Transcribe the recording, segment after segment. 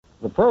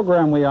The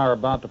program we are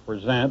about to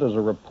present is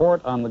a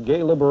report on the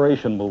gay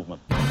liberation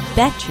movement.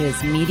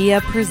 Betches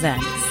Media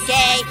presents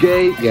Gay.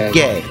 Gay. Gay.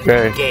 Gay.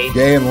 Gay. Gay.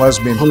 Gay and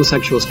lesbian.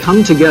 Homosexuals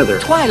come together.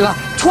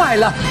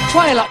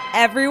 Twyla.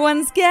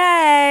 Everyone's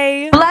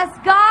Gay. Bless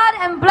God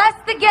and bless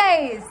the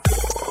gays.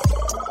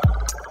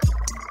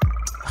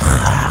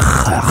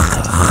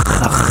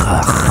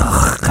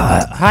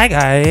 Hi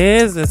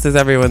guys, this is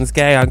Everyone's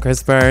Gay. I'm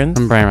Chris Burns.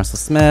 I'm Brian Russell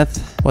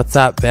Smith. What's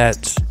up,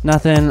 bitch?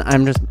 Nothing.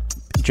 I'm just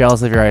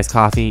jealous of your iced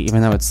coffee,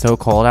 even though it's so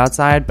cold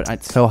outside, but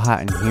it's so hot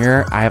in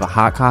here. I have a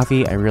hot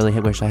coffee. I really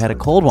wish I had a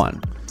cold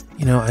one.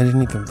 You know, I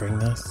didn't even bring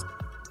this.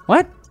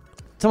 What?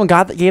 Someone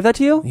gave that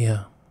to you?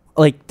 Yeah.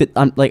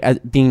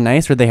 Being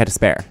nice, or they had to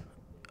spare?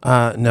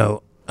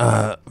 No.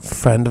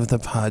 Friend of the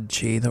pod,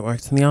 G, that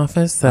works in the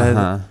office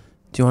said,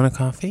 do you want a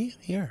coffee?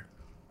 Here.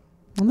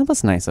 Well, that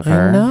was nice of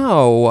her. I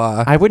know.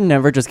 I would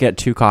never just get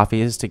 2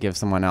 coffees to give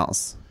someone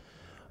else.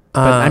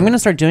 But I'm going to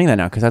start doing that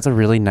now because that's a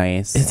really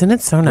nice. Isn't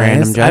it so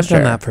random nice? gesture.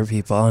 I've done that for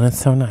people, and it's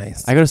so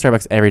nice. I go to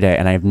Starbucks every day,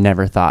 and I've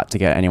never thought to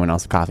get anyone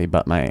else a coffee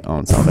but my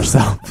own selfish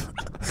self.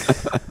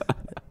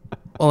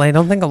 Well, I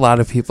don't think a lot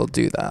of people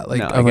do that. Like,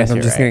 No, I'm guess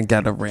just you're going to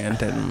get a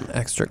random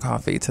extra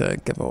coffee to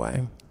give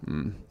away.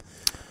 Mm.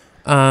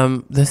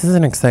 This is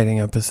an exciting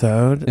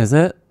episode. Is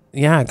it?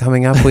 Yeah,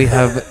 coming up we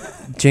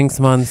have Jinx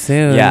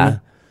Monsoon. Yeah.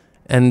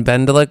 And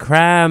Ben de la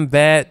Creme,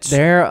 bitch.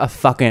 They're a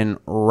fucking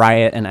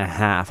riot and a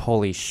half.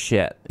 Holy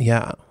shit.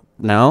 Yeah.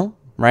 No?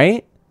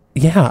 Right?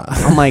 Yeah.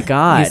 Oh my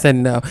God. You said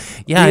no.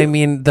 Yeah, I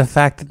mean, the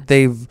fact that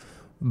they've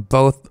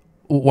both,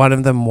 one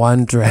of them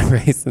won Drag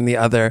Race and the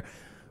other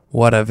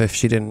would have if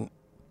she didn't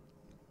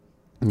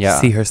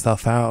see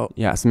herself out.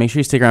 Yeah, so make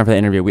sure you stick around for the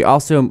interview. We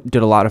also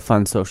did a lot of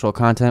fun social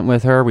content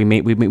with her. We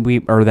made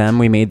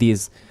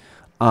these,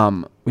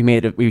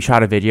 we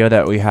shot a video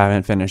that we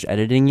haven't finished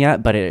editing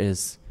yet, but it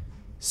is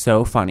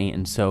so funny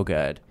and so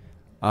good.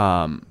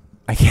 I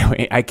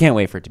can't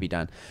wait for it to be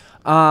done.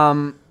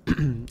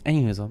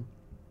 Anyways,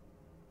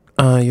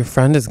 your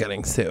friend is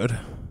getting sued.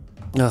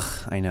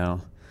 ugh, I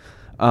know.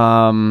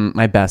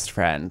 My best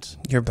friend.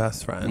 Your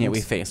best friend. Yeah, we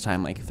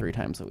FaceTime like 3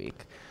 times a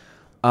week.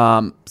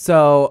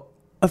 So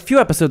a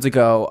few episodes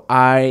ago,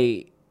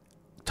 I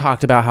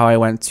talked about how I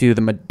went to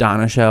the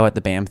Madonna show at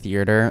the BAM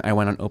Theater. I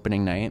went on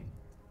opening night,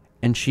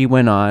 and she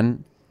went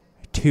on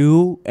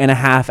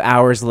 2.5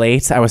 hours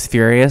late. I was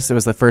furious. It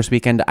was the first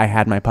weekend I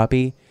had my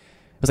puppy.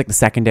 It was like the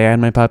second day I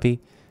had my puppy,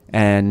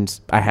 and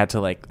I had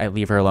to I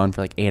leave her alone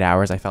for 8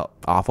 hours. I felt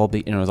awful,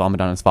 but it was all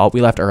Madonna's fault.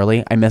 We left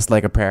early. I missed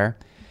like a prayer.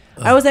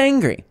 I was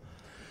angry.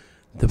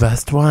 The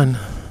best one.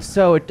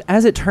 So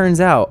as it turns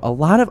out, a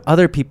lot of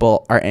other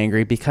people are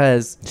angry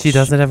because she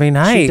does it every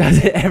night. She does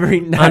it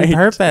every night on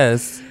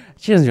purpose.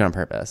 She doesn't do it on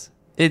purpose.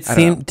 It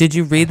seemed. Did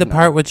you read the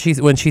part when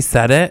she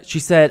said it? She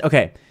said,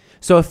 "Okay,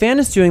 so a fan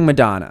is suing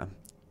Madonna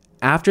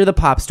after the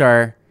pop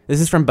star." This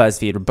is from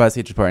BuzzFeed.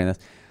 BuzzFeed's reporting this.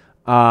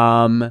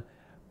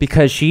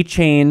 Because she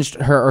changed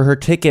her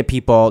ticket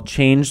people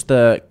changed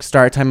the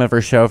start time of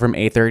her show from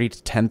 8:30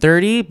 to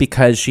 10:30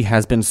 because she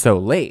has been so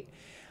late.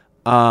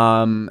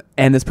 And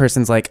this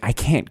person's like, I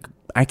can't,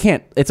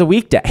 it's a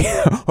weekday.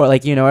 Or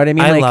you know what I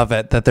mean? I love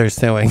it that they're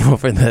suing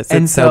over this.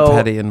 And it's so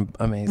petty and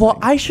amazing. Well,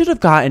 I should have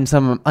gotten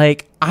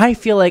I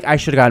feel like I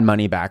should have gotten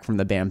money back from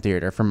the BAM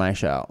Theater for that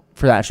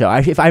show.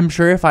 I'm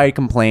sure if I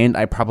complained,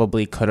 I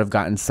probably could have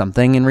gotten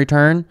something in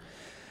return.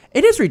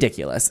 It is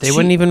ridiculous. They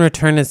wouldn't even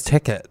return his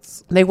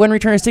tickets. They wouldn't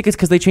return his tickets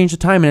because they changed the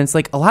time. And it's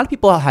a lot of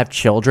people have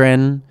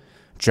children,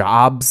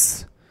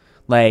 jobs,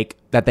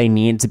 that they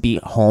need to be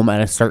home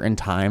at a certain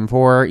time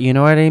for. You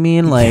know what I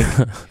mean?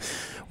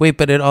 Wait,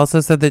 but it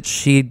also said that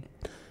she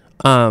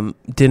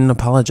didn't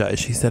apologize.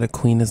 She said a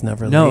queen is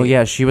never late. No,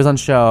 yeah, she was on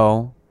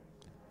show.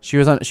 She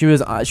was at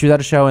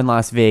a show in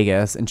Las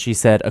Vegas, and she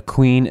said a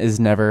queen is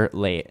never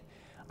late.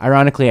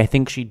 Ironically, I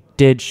think she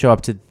did show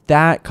up to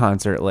that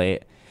concert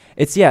late.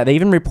 They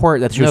even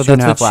report that she was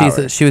 2.5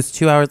 hours. She was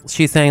 2 hours.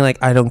 She's saying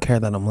I don't care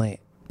that I'm late.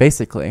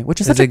 Basically,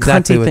 which is That's such a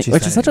exactly cunty what thing. she's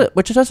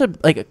Which is such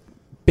a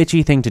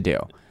bitchy thing to do.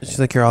 She's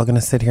like, you're all gonna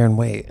sit here and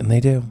wait, and they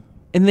do.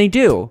 And they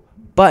do,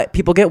 but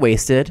people get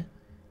wasted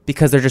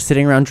because they're just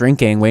sitting around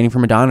drinking, waiting for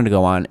Madonna to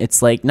go on.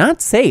 It's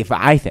not safe,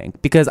 I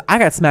think, because I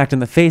got smacked in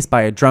the face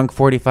by a drunk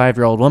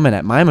 45-year-old woman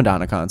at my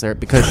Madonna concert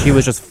because she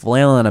was just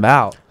flailing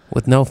about.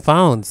 With no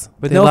phones.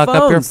 With they no lock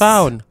phones. up your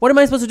phone. What am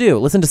I supposed to do?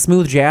 Listen to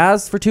smooth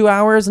jazz for 2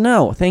 hours?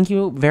 No. Thank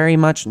you very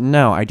much.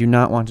 No, I do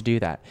not want to do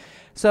that.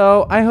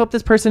 So I hope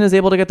this person is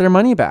able to get their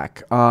money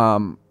back.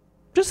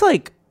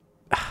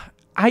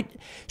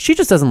 She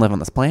just doesn't live on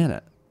this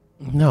planet.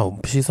 No,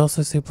 she's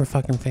also super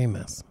fucking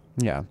famous.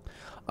 Yeah.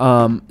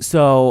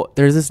 So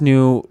there's this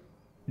new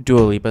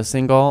Dua Lipa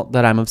single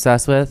that I'm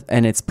obsessed with,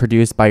 and it's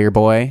produced by your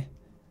boy.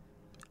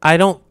 I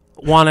don't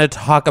want to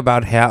talk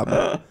about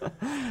him.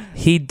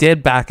 He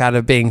did back out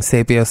of being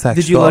sapiosexual.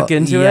 Did you look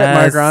into it,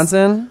 Mark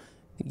Ronson?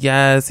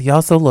 Yes. He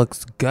also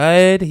looks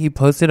good. He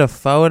posted a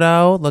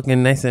photo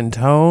looking nice and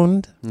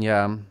toned.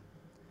 Yeah.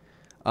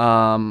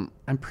 I'm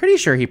pretty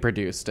sure he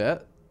produced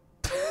it.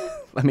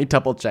 Let me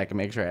double check and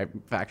make sure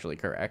I'm factually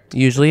correct.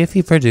 Usually if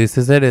he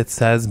produces it, it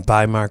says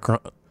by Mark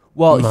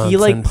Well, he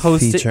like Monson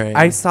posted. featuring.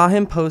 I saw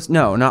him post.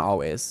 No, not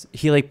always.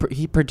 He like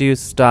he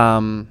produced. I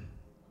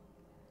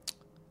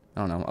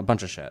don't know, a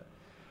bunch of shit.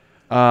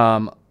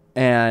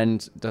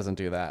 And doesn't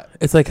do that.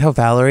 It's like how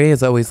Valerie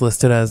is always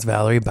listed as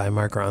Valerie by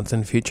Mark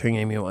Ronson featuring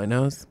Amy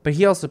Winehouse. But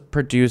he also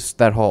produced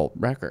that whole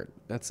record.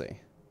 Let's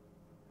see.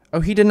 Oh,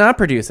 he did not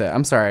produce it.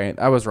 I'm sorry,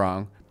 I was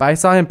wrong. But I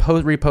saw him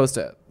repost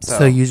it.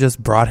 So you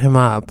just brought him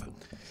up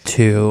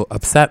to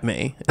upset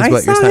me, is what you're I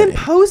saw saying. him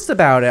post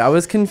about it. I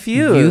was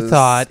confused. You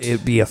thought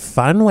it'd be a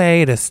fun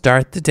way to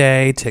start the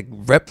day, to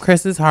rip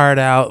Chris's heart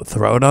out,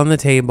 throw it on the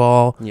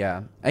table.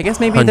 Yeah. I guess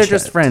maybe Punch they're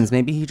just it. friends.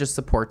 Maybe he just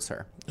supports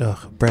her.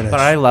 Ugh, British. But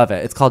I love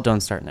it. It's called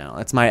Don't Start Now.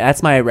 That's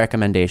my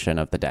recommendation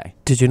of the day.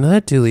 Did you know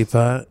that Dua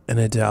Lipa and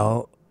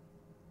Adele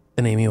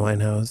and Amy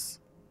Winehouse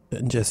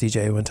and Jessie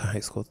J went to high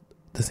school,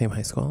 the same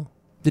high school?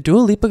 Did Dua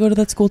Lipa go to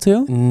that school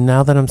too?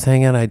 Now that I'm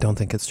saying it, I don't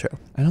think it's true.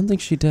 I don't think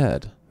she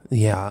did.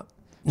 Yeah.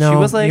 No, She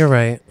was like- you're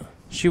right.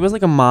 She was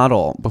like a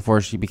model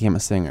before she became a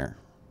singer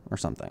or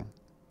something.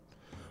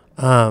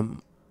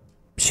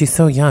 She's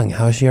so young.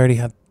 How has she already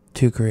had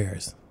 2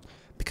 careers?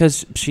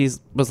 Because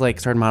was like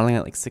started modeling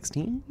at like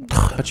 16,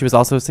 but she was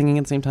also singing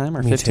at the same time,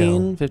 or Me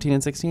 15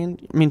 and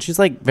 16. I mean, she's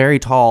like very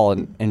tall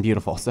and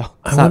beautiful, so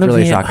it's I not wanna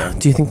really be- shocking.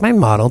 Do you think my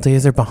model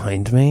days are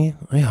behind me?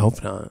 I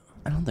hope not.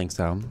 I don't think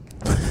so.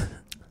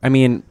 I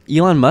mean,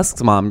 Elon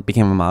Musk's mom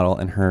became a model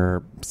in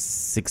her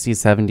 60s,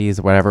 70s,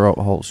 whatever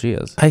old she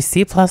is. I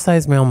see plus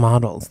size male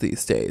models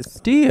these days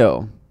Do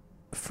you?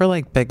 for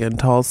like big and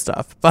tall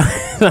stuff, but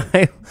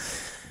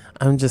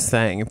I'm just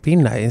saying it'd be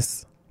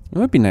nice. It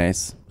would be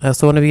nice. I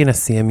also want to be in a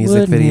Sia music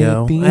Wouldn't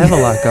video. it be? I have a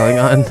lot going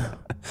on.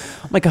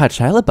 Oh my God,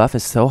 Shia LaBeouf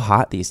is so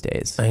hot these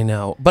days. I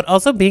know, but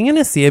also being in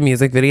a Sia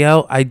music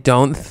video, I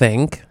don't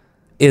think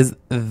is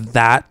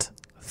that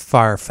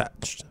far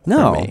fetched.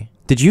 No. For me.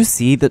 Did you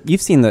see that?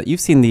 You've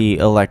seen the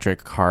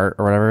electric heart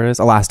or whatever it is,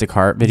 elastic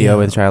heart video Yeah.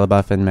 with Shia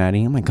LaBeouf and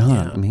Maddie. Oh my God,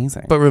 Yeah.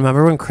 amazing. But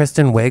remember when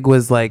Kristen Wiig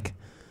was like,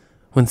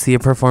 when Sia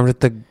performed at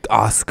the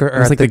Oscar or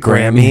was at like the the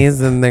Grammy.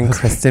 Grammys, and then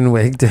Kristen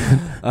Wiig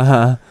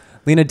did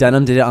Lena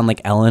Dunham did it on like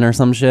Ellen or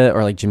some shit,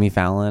 or like Jimmy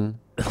Fallon.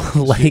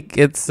 like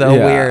it's so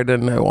Yeah. weird,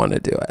 and I want to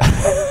do it.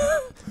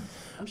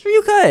 I'm sure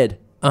you could.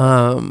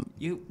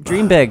 You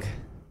dream big.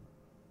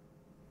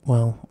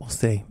 Well, we'll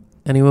see.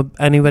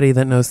 Anybody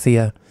that knows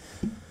Sia,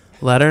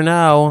 let her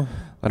know.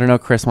 Let her know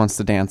Chris wants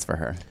to dance for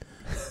her.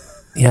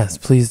 Yes,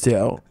 please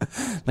do.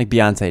 Like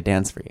Beyonce,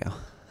 dance for you.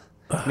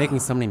 Making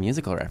so many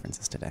musical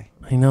references today.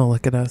 I know.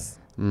 Look at us,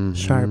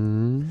 sharp.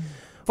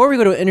 Before we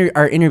go to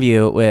our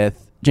interview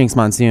with Jinx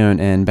Monsoon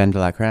and Ben de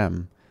la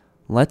Creme,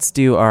 let's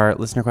do our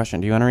listener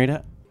question. Do you want to read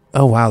it?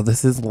 Oh wow,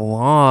 this is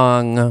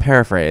long.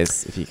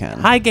 Paraphrase, if you can.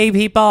 Hi, gay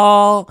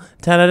people.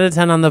 10 out of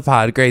 10 on the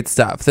pod. Great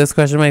stuff. This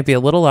question might be a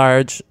little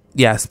large.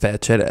 Yes,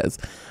 bitch, it is.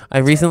 I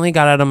recently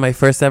got out of my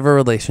first ever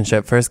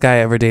relationship, first guy I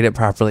ever dated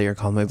properly or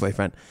called my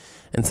boyfriend.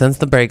 And since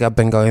the breakup,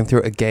 been going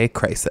through a gay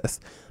crisis.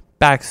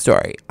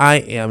 Backstory. I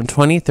am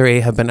 23,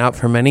 have been out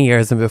for many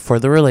years, and before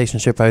the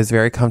relationship, I was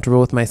very comfortable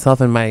with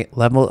myself and my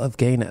level of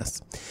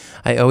gayness.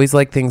 I always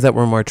liked things that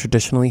were more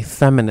traditionally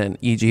feminine,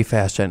 e.g.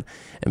 fashion,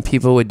 and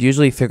people would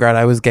usually figure out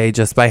I was gay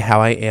just by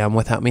how I am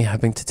without me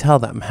having to tell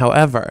them.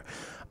 However,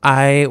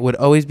 I would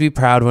always be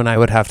proud when I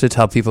would have to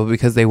tell people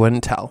because they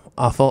wouldn't tell.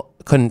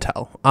 Couldn't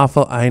tell.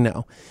 Awful, I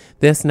know.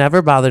 This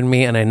never bothered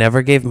me, and I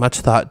never gave much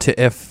thought to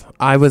if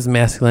I was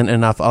masculine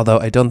enough, although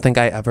I don't think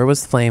I ever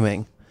was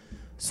flaming.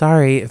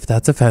 Sorry if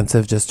that's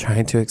offensive, just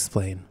trying to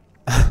explain.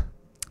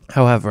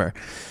 However,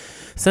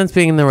 since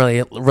being in the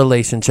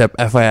relationship,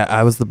 FYI,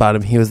 I was the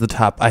bottom, he was the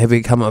top, I have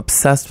become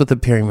obsessed with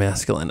appearing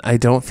masculine. I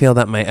don't feel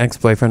that my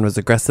ex-boyfriend was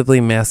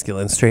aggressively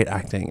masculine, straight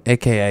acting,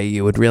 aka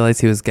you would realize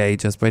he was gay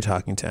just by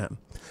talking to him.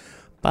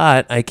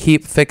 But I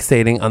keep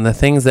fixating on the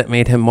things that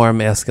made him more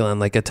masculine,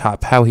 like a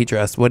top, how he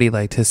dressed, what he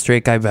liked, his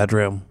straight guy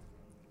bedroom.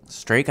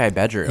 Straight guy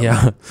bedroom.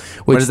 Yeah.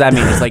 What does that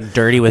mean? Just like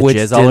dirty with which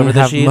jizz all over didn't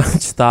the have sheets?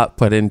 much thought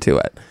put into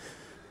it.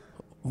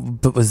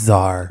 But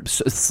bizarre.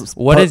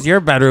 What does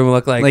your bedroom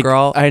look like,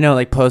 girl? I know,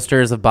 like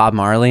posters of Bob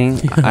Marley.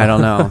 I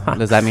don't know.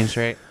 Does that mean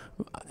straight?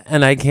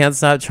 And I can't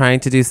stop trying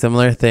to do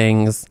similar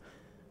things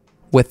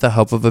with the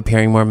hope of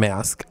appearing more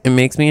mask. It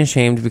makes me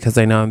ashamed because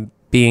I know I'm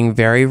being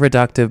very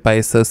reductive by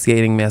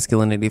associating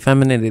masculinity,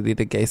 femininity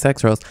to gay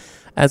sex roles,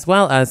 as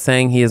well as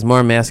saying he is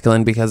more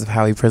masculine because of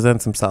how he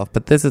presents himself.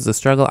 But this is a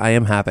struggle I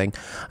am having.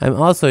 I'm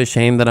also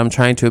ashamed that I'm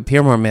trying to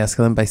appear more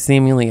masculine by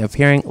seemingly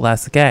appearing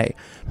less gay,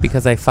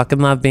 because I fucking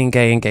love being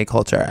gay in gay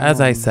culture.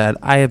 As I said,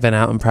 I have been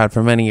out and proud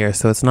for many years,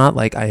 so it's not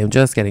like I am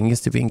just getting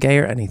used to being gay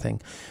or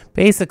anything.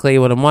 Basically,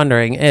 what I'm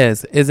wondering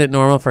is it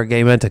normal for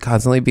gay men to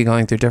constantly be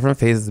going through different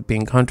phases of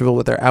being comfortable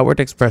with their outward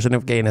expression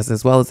of gayness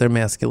as well as their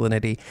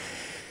masculinity?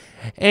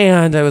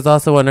 And I was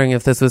also wondering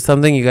if this was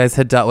something you guys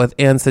had dealt with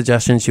and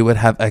suggestions you would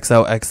have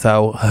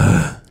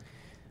XOXO.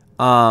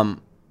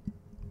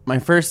 My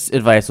first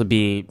advice would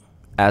be,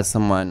 as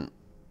someone,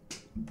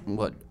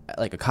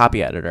 like a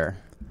copy editor.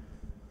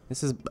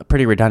 This is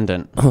pretty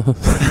redundant.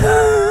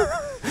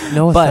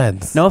 No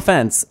offense. No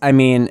offense. I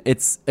mean,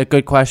 it's a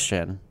good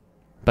question,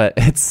 but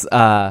it's,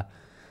 but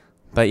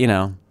you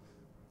know,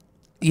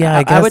 Yeah, I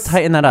would guess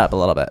tighten that up a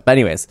little bit. But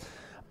anyways,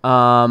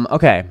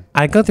 okay.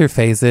 I go through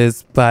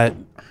phases, but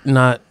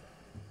not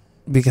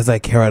because I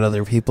care what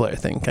other people are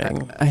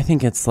thinking. I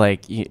think it's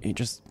like you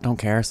just don't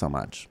care so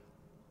much.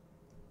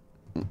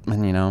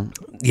 And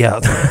Yeah,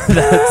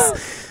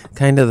 that's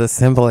kind of the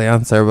simple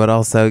answer, but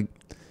also,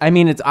 I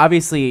mean, it's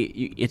obviously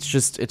it's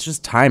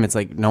just time. It's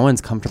like no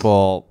one's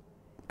comfortable.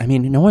 I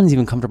mean, no one's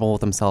even comfortable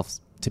with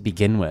themselves to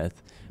begin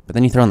with. But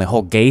then you throw in the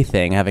whole gay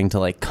thing, having to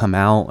like come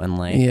out and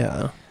like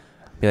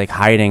be like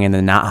hiding and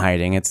then not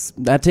hiding.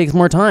 That takes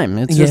more time.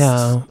 It's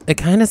just, it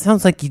kind of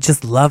sounds like you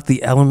just love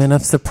the element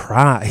of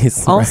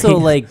surprise. also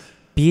right? like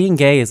being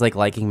gay is like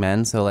liking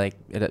men, so like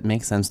it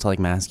makes sense to like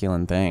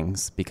masculine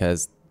things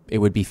because it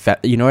would be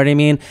you know what I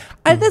mean?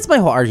 That's my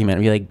whole argument.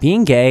 Be like,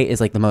 being gay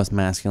is like the most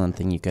masculine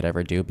thing you could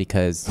ever do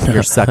because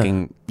you're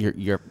sucking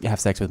you have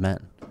sex with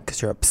men.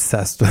 Because you're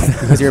obsessed with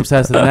it. Because you're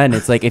obsessed with men.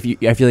 It's like I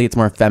feel like it's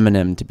more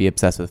feminine to be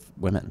obsessed with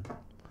women.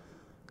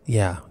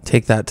 Yeah,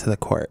 take that to the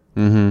court.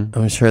 Mm-hmm.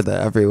 I'm sure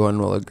that everyone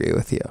will agree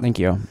with you. Thank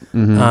you.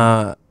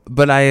 Mm-hmm.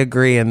 But I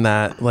agree in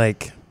that,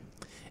 like,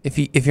 if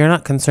you're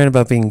not concerned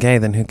about being gay,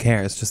 then who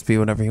cares? Just be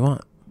whatever you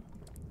want.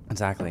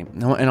 Exactly.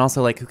 No, and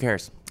also, like, who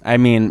cares? I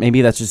mean,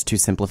 maybe that's just too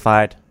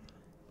simplified,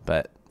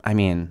 but I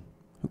mean,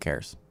 who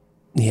cares?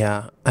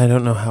 Yeah, I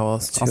don't know how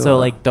else to. Also,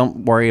 like,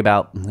 don't worry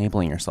about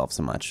labeling yourself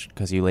so much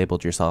because you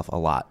labeled yourself a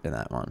lot in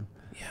that one.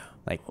 Yeah.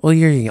 Like, well,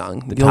 you're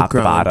young. The You'll top to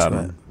grow into bottom,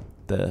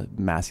 it. the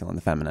masculine,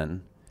 the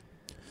feminine,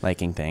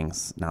 liking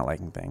things, not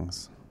liking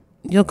things.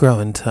 You'll grow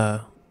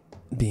into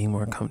being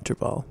more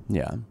comfortable.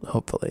 Yeah.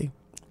 Hopefully.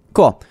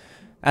 Cool.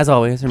 As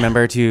always,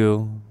 remember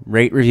to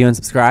rate, review, and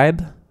subscribe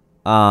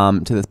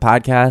to this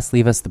podcast.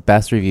 Leave us the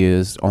best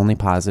reviews, only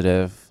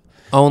positive.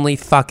 Only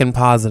fucking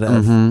positive.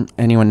 Mm-hmm.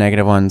 Anyone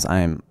negative ones,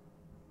 I'm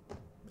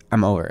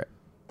over it.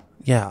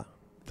 Yeah.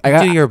 I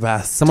got do your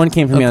best. Someone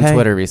came for me on Okay.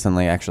 Twitter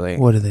recently. Actually,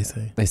 What did they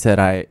say? they said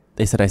I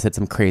said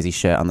some crazy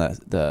shit on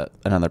the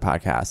another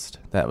podcast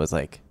that was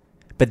like.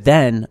 But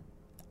then,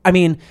 I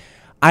mean,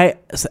 I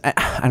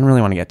don't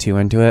really want to get too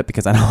into it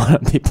because I don't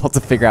want people to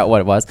figure out what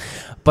it was.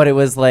 But it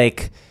was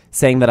like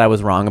saying that I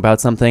was wrong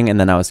about something, and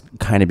then I was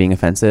kind of being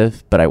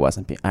offensive, but I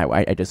wasn't.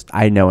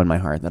 I know in my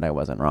heart that I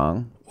wasn't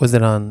wrong. Was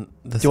it on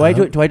the? Do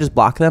I just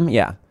block them?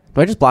 Yeah. Do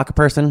I just block a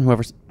person,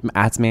 whoever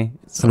ats me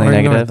something Or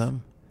ignore negative,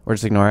 them. or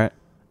just ignore it?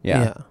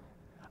 Yeah.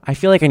 I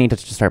feel like I need to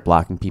just start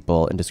blocking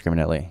people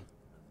indiscriminately.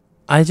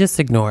 I just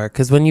ignore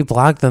because when you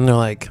block them, they're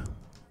like,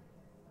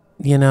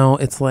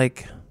 it's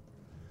like.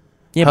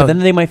 Yeah, but then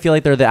they might feel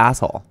like they're the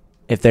asshole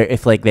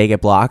if like they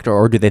get blocked,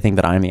 or do they think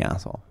that I'm the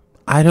asshole?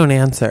 I don't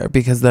answer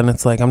because then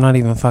it's like I'm not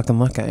even fucking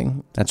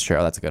looking. That's true.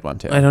 That's a good one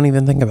too. I don't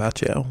even think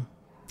about you.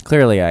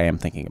 Clearly, I am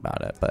thinking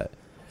about it, but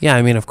Yeah,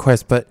 I mean, of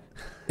course, but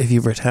if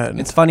you pretend,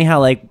 it's funny how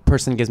like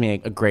person gives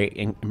me a great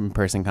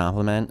in-person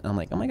compliment. I'm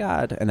like, oh my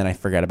god, and then I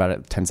forget about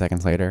it 10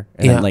 seconds later,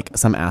 and then like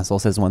some asshole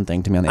says one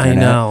thing to me on the I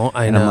internet. know,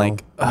 and I'm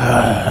like,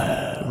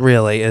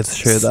 really, it's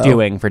true though.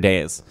 stewing for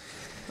days.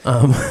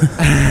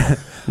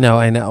 No,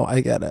 I know,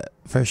 I get it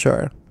for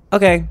sure.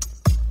 Okay,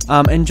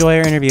 enjoy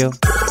our interview.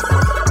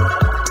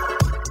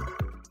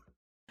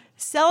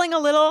 Selling a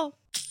little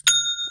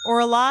or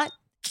a lot?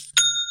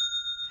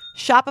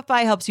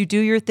 Shopify helps you do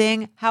your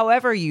thing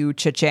however you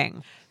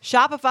cha-ching.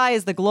 Shopify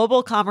is the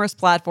global commerce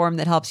platform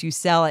that helps you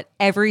sell at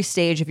every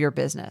stage of your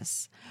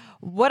business.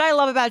 What I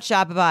love about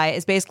Shopify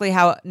is basically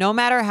how no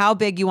matter how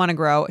big you want to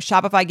grow,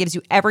 Shopify gives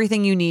you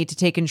everything you need to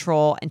take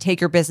control and take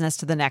your business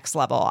to the next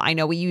level. I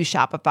know we use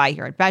Shopify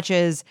here at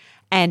Betches,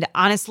 and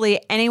honestly,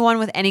 anyone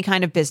with any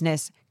kind of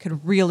business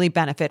could really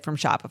benefit from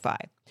Shopify.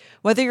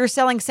 Whether you're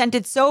selling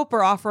scented soap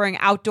or offering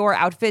outdoor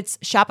outfits,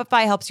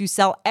 Shopify helps you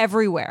sell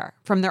everywhere,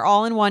 from their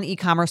all-in-one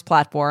e-commerce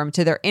platform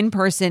to their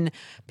in-person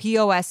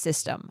POS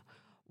system.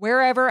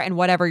 Wherever and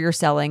whatever you're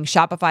selling,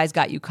 Shopify's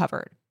got you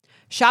covered.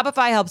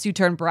 Shopify helps you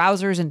turn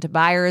browsers into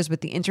buyers with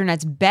the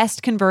internet's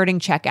best converting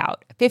checkout,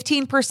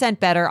 15%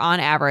 better on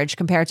average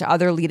compared to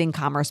other leading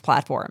commerce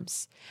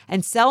platforms.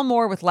 And sell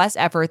more with less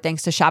effort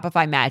thanks to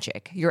Shopify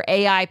Magic, your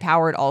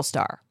AI-powered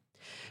all-star.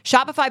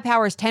 Shopify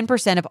powers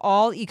 10% of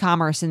all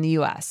e-commerce in the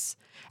U.S.,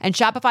 and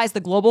Shopify is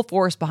the global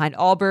force behind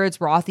Allbirds,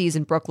 Rothy's,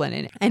 and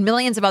Brooklyn, and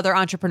millions of other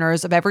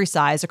entrepreneurs of every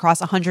size across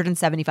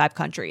 175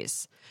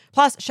 countries.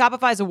 Plus,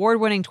 Shopify's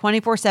award-winning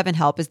 24/7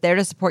 help is there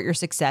to support your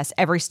success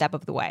every step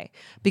of the way,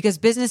 because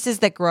businesses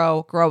that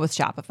grow, grow with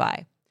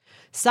Shopify.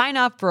 Sign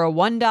up for a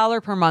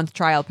 $1 per month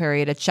trial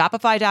period at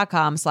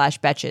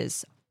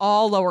shopify.com/betches,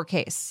 all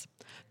lowercase.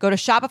 Go to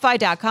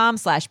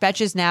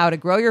shopify.com/betches now to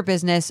grow your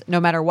business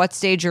no matter what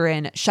stage you're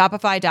in.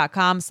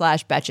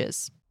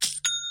 Shopify.com/betches.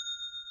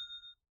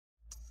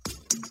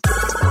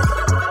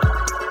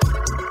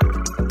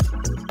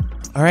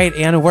 All right,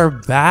 and we're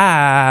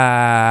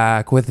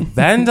back with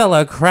Ben de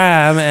la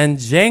Creme and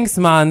Jinx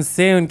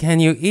Monsoon.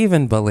 Can you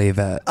even believe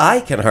it? I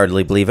can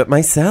hardly believe it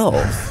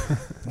myself.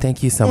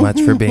 Thank you so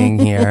much for being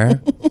here.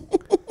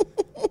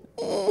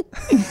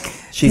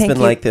 She's been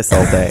like this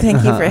all day.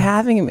 Thank you for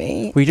having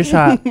me. We just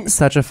shot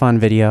such a fun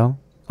video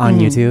on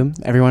YouTube.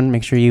 Everyone,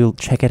 make sure you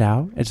check it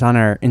out. It's on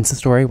our Insta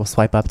story. We'll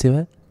swipe up to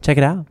it. Check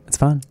it out. It's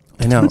fun.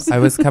 I know. I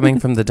was coming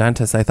from the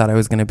dentist. I thought I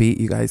was going to beat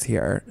you guys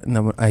here. And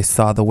then I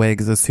saw the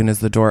wigs as soon as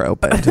the door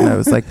opened. And I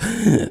was like,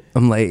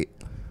 I'm late.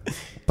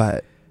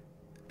 But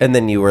And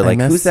then you were like,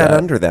 missed who's that it.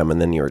 under them? And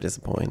then you were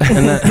disappointed.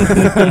 and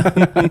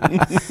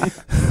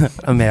then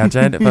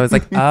imagine if I was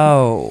like,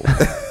 oh,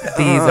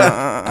 these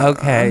are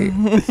okay.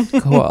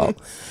 Cool.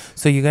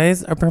 So you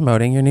guys are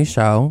promoting your new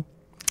show.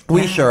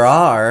 We sure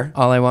are.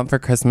 All I want for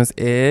Christmas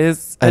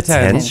is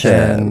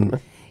Attention.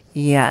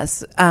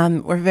 Yes,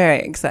 we're very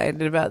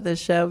excited about this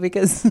show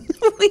because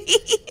we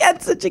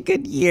had such a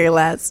good year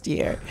last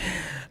year.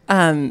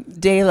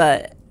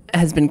 Dayla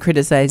has been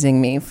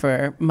criticizing me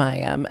for my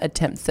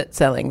attempts at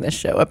selling this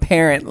show.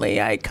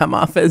 Apparently, I come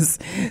off as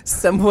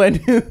someone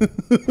who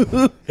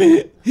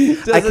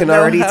I can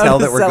already tell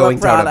that we're going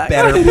down a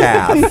better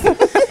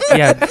path.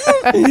 Yeah.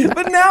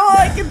 But now all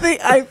I can think,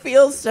 I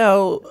feel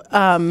so.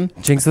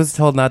 Jinx was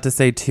told not to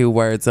say 2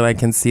 words, and I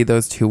can see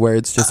those 2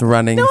 words just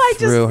running No, I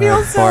just through feel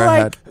her so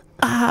forehead.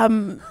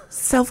 like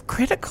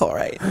self-critical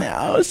right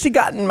now. She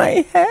got in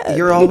my head.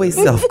 You're always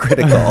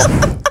self-critical.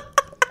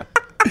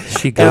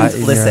 She got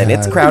in Listen, your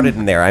it's head. crowded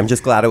in there. I'm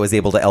just glad I was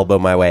able to elbow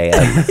my way in.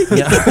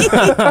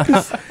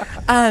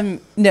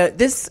 No,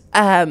 this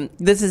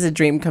is a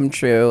dream come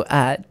true.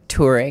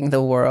 Touring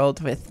the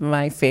world with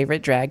my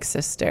favorite drag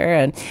sister,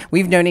 and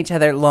we've known each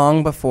other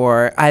long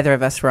before either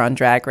of us were on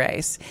Drag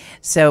Race.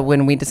 So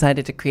when we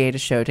decided to create a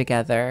show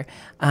together,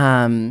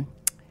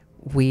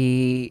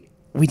 we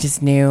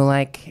just knew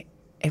like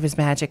it was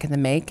magic in the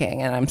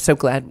making, and I'm so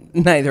glad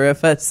neither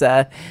of us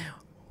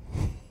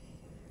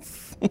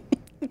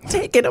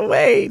take it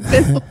away.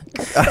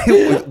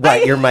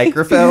 What, your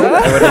microphone?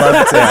 I would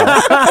love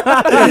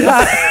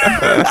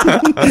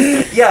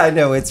to. Yeah,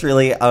 no, it's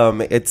really,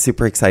 it's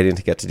super exciting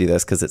to get to do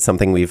this because it's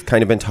something we've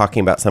kind of been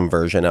talking about some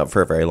version of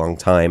for a very long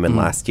time. And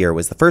last year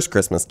was the first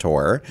Christmas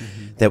tour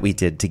that we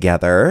did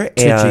together.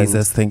 To And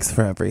Jesus, thanks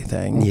for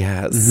everything.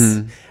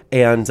 yes.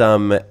 And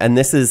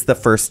this is the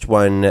first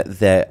one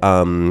that,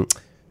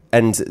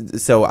 and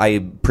so I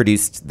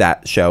produced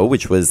that show,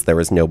 which was There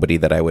Was Nobody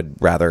That I Would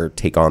Rather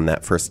Take on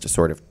That First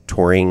sort of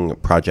touring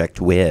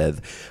project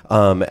with.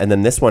 And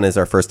then this one is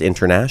our first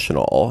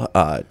international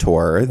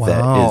tour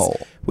Wow.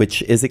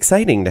 which is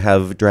exciting to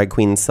have drag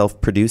queens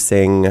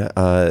self-producing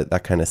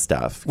that kind of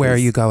stuff. Where are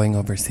you going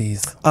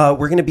overseas? We're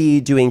going to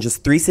be doing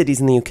just 3 cities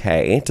in the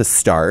UK to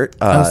start.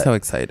 So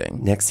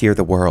exciting. Next year,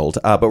 the world.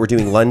 But we're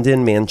doing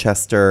London,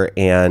 Manchester,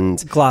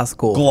 and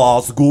Glasgow.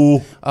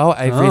 Glasgow. Oh,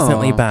 I've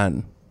recently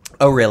been.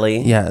 Oh, really?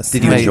 Yes.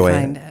 Did you I enjoy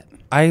Find it? it.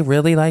 I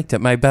really liked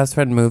it. My best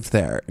friend moved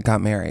there, got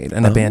married,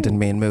 and abandoned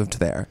me and moved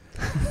there.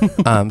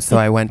 So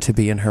I went to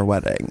be in her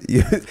wedding.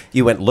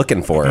 You went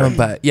looking for her.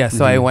 But yeah,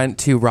 so I went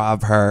to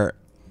rob her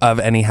of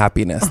any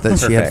happiness that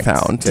she had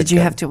Perfect. found. Did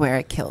you have to wear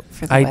a kilt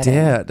for the I wedding?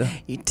 did.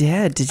 You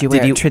did? Did you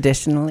wear you- it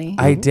traditionally?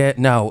 I did.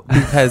 No,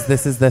 because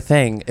this is the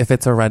thing. If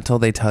it's a rental,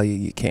 they tell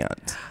you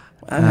can't.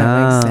 That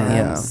makes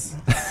Yeah. sense.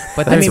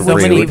 But I there's mean, so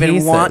would many you even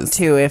pieces. want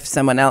to if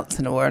someone else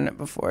had worn it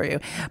before you?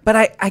 But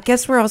I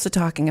guess we're also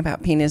talking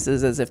about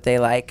penises as if they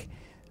like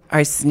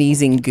are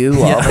sneezing goo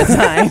all the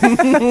time.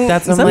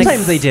 That's I'm Sometimes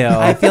like, they do.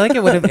 I feel like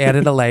it would have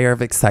added a layer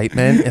of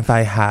excitement if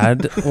I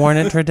had worn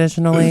it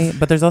traditionally.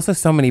 But there's also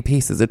so many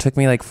pieces. It took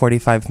me like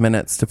 45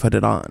 minutes to put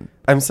it on.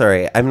 I'm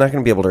sorry. I'm not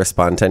going to be able to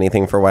respond to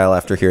anything for a while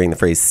after hearing the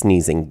phrase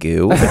sneezing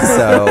goo.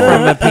 So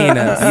From a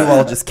penis. you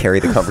all just carry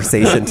the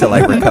conversation till I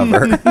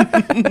recover.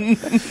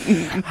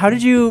 How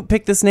did you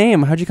pick this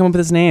name? How did you come up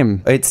with this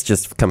name? It's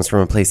just comes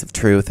from a place of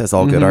truth, as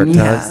all good art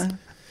does.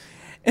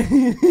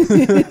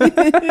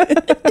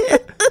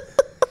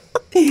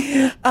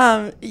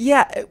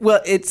 Yeah,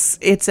 well,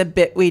 it's a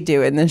bit we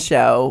do in the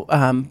show,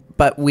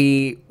 but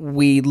we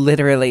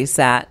literally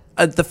sat.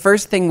 The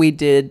first thing we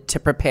did to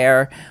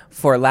prepare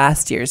for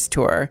last year's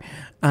tour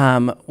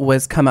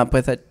was come up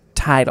with a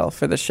title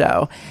for the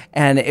show,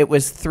 and it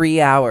was 3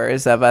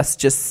 hours of us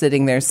just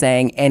sitting there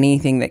saying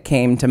anything that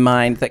came to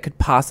mind that could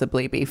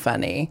possibly be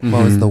funny.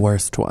 What was the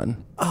worst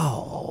one?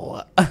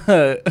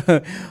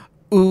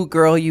 Ooh,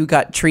 girl, you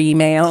got tree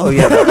mail. Oh,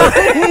 yeah.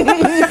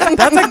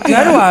 That's a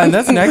good one.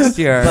 That's next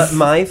year. But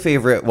my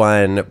favorite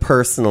one,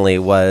 personally,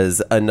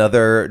 was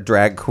another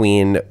drag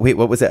queen. Wait,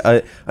 what was it?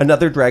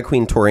 Another drag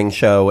queen touring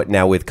show,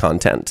 now with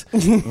content.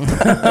 I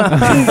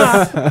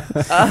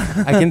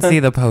can see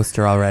the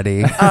poster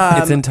already.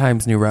 It's in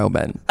Times New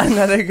Roman.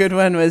 Another good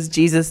one was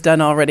Jesus done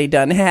already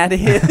done had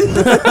his.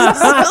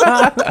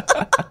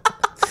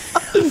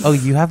 Oh,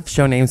 you have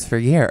show names for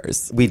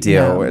years. We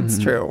do. It's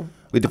true.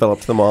 We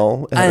developed them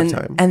all ahead of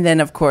time. And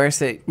then, of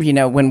course,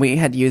 when we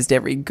had used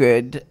every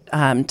good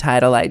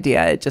title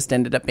idea, it just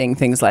ended up being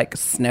things like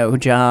Snow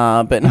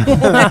Job. And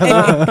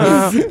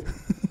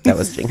That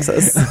was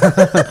Jinx's.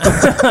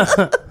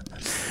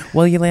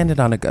 Well, you landed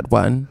on a good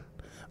one.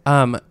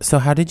 So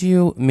how did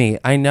you meet?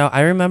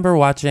 I remember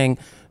watching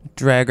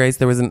Drag Race.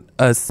 There was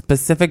a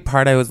specific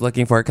part I was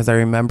looking for because I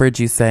remembered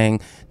you saying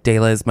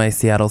Dayla is my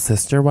Seattle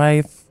sister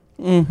wife.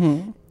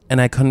 Mm-hmm. And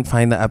I couldn't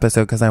find the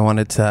episode because I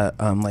wanted to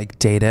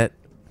date it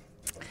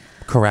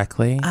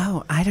correctly.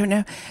 oh, I don't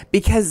know.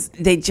 Because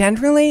they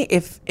generally,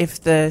 if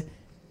the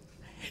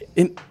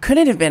It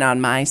couldn't have been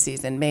on my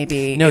season.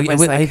 Maybe No, it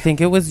was I like,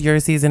 think it was your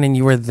season, and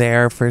you were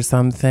there for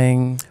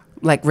something.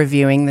 like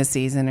reviewing the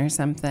season or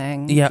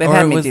something. Yeah, They've or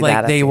had it me was do like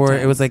that a they few were. It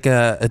times. was like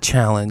a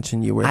challenge,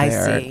 and you were I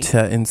there see.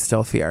 to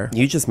instill fear.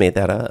 You just made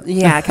that up.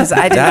 Yeah, because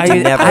I That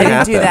didn't never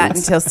do that happened.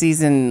 until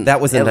season.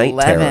 That was a night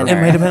 11 terror.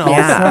 It might have been All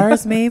Yeah.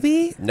 Stars,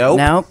 maybe. Nope.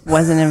 Nope,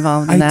 wasn't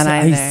involved in that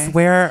either. I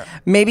swear,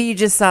 Maybe you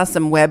just saw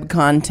some web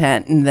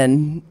content and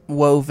then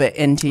wove it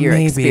into your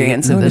maybe.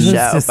 experience of the Who's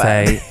show. to but-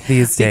 say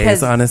these days,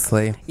 Because-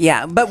 honestly.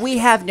 Yeah, but we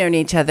have known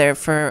each other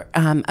for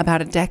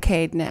about a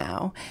decade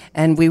now,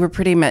 and we were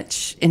pretty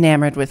much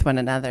enamored with one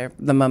another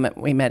the moment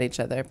we met each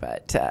other.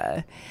 But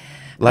A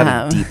lot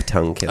Um, of deep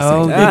tongue kissing.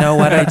 Oh, you know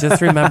what? I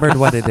just remembered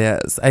what it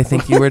is. I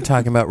think you were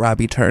talking about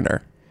Robbie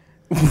Turner.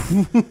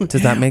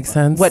 Does that make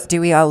sense? what,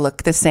 do we all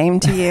look the same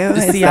to you?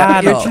 Is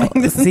that what you're Seattle.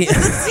 trying to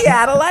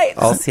Seattleites.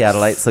 All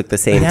Seattleites look the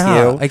same Yeah, to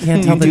you. I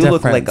can't tell you the do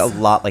look like a difference.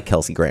 lot like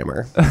Kelsey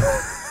Grammer.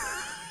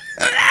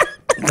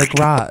 Like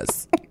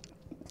Roz.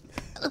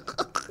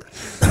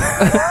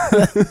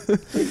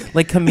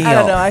 Like Camille. I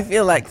don't know. I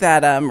feel like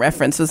that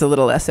reference was a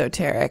little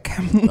esoteric.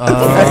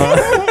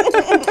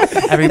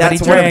 Everybody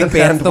That's one of the drink.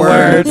 banned That's the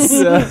words.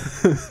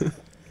 words.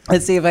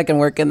 Let's see if I can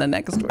work in the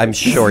next word. I'm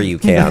sure you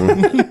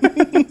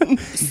can.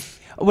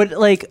 What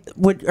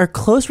are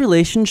close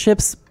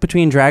relationships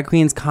between drag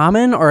queens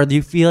common, or do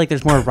you feel like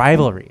there's more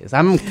rivalries?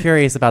 I'm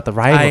curious about the I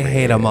rivalries.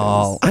 hate them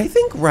all. I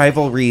think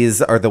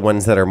rivalries are the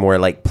ones that are more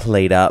like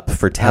played up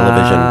for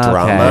television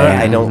drama. okay.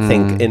 I don't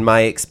think, in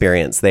my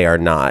experience, they are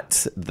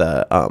not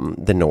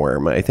the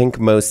norm. I think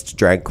most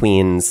drag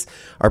queens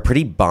are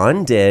pretty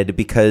bonded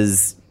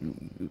because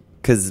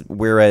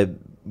we're a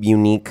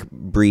unique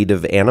breed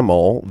of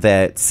animal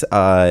that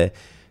I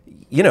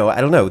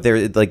don't know.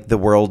 They're like, the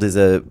world is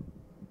a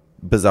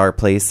bizarre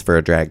place for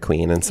a drag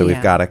queen, and so we've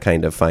Yeah. got to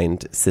kind of find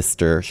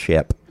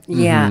sistership.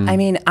 Yeah, I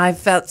mean, I've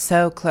felt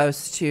so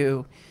close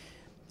to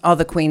all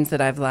the queens that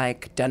I've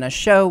like done a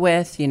show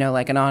with,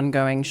 like an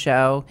ongoing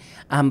show.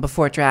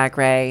 Before Drag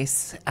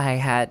Race,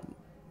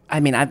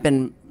 I've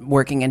been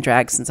working in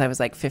drag since I was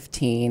like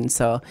 15,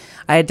 so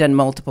I had done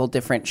multiple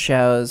different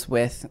shows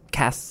with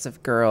casts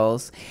of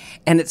girls.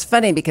 And it's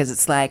funny because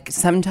it's like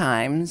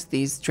sometimes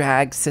these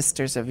drag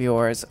sisters of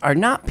yours are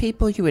not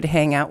people you would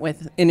hang out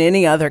with in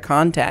any other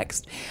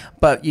context,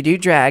 but you do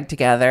drag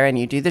together and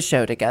you do the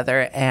show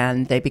together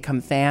and they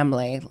become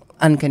family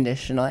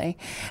unconditionally.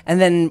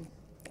 And then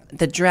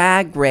the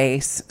Drag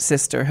Race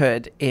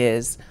sisterhood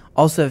is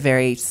also a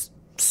very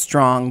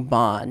strong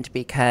bond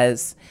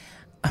because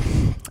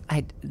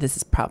this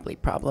is probably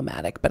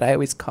problematic, but I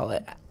always call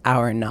it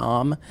our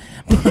nom.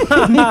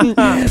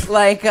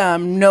 Like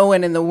no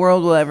one in the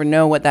world will ever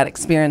know what that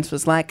experience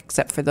was like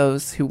except for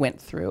those who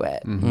went through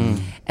it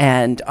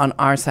and on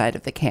our side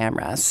of the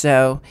camera.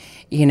 So,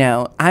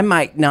 I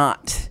might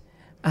not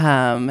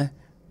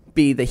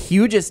be the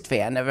hugest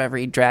fan of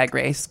every Drag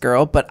Race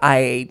girl, but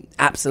I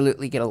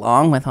absolutely get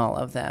along with all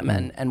of them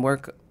and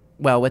work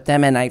well with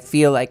them. And I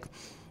feel like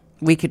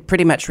we could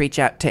pretty much reach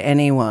out to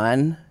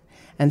anyone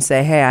and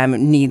say, hey, I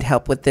need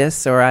help with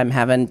this, or I'm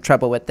having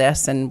trouble with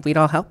this, and we'd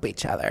all help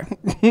each other.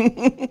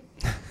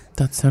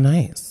 That's so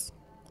nice.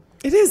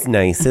 It is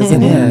nice,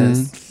 isn't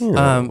it?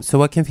 Yeah. So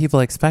what can people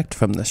expect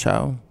from the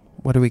show?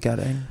 What are we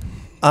getting?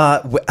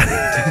 Look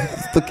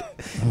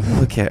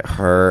at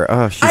her.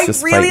 Oh, she's I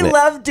just really fighting it.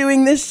 love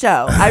doing this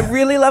show. I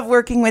really love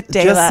working with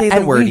Dayla. Just say the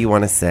and word we- you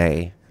want to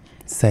say.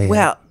 Say it.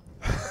 Well,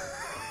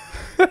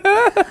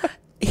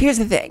 here's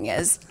the thing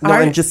is, No,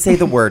 our and just say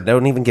the word.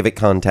 Don't even give it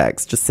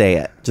context. Just say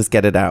it. Just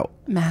get it out.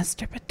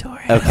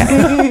 masturbatory.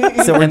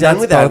 Okay. So we're And done that's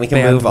with that. both We can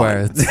banned move on.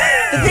 words.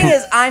 The thing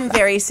is, I'm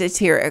very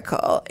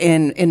satirical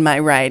in my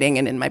writing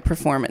and in my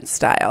performance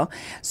style.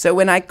 So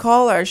when I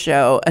call our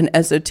show an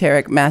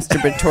esoteric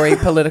masturbatory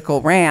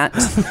political rant,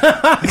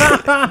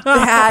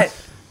 that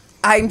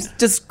I'm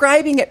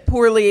describing it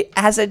poorly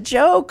as a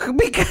joke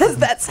because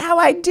that's how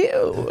I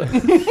do.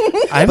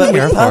 I'm But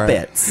here with for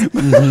it. puppets.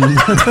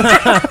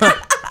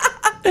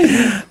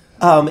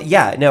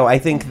 Yeah, no, I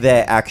think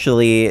that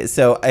actually,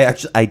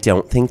 I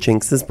don't think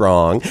Jinx is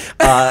wrong,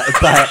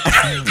 but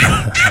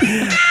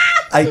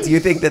I do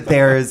think that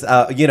there's,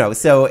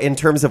 so in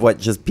terms of what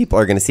just people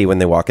are going to see when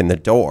they walk in the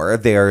door,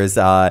 there's,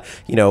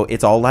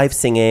 it's all live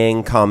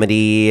singing,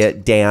 comedy,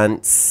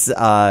 dance.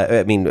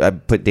 I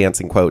put dance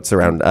in quotes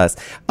around us.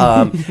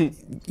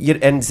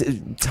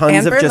 And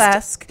tons And of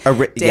burlesque. just.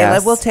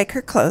 Dayla will take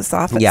her clothes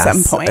off at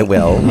some point. I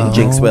will.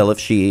 Jinx will if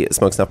she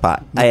smokes enough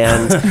pot.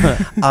 And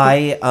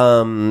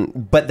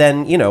but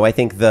then, I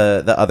think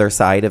the other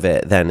side of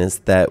it then is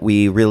that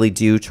we really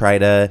do try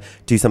to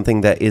do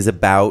something that is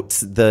about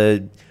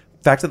the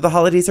fact that the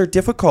holidays are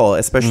difficult,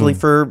 especially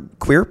for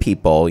queer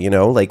people,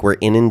 like we're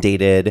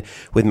inundated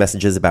with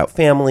messages about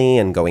family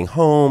and going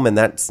home, and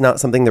that's not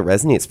something that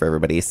resonates for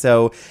everybody.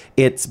 So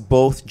it's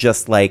both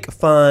just like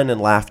fun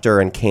and laughter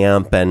and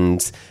camp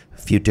and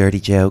few dirty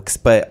jokes,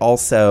 but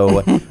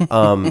also,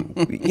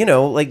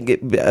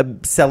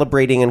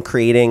 celebrating and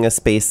creating a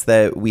space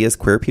that we as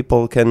queer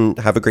people can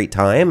have a great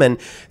time. And,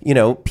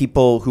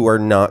 people who are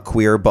not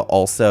queer, but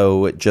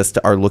also just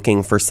are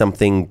looking for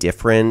something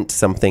different,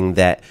 something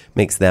that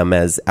makes them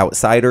as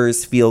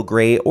outsiders feel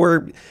great,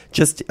 or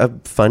just a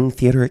fun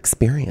theater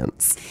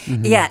experience.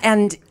 Yeah.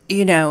 And,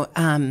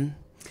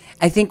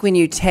 I think when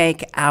you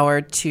take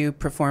our two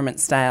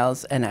performance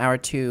styles and our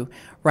two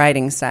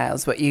writing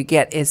styles, what you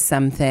get is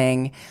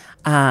something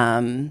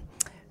a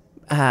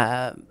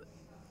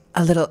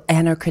little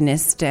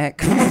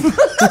anachronistic.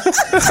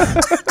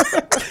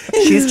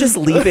 She's just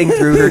leaping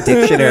through her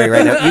dictionary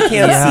right now. You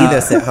can't see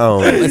this at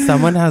home.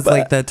 Someone has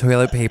like the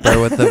toilet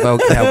paper with the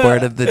vocab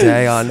word of the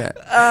day on it.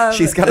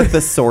 She's got a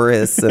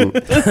thesaurus. And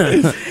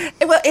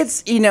Well,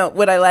 it's,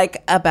 what I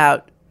like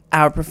about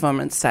our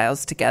performance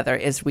styles together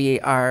is we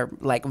are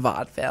like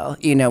vaudeville.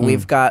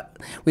 We've got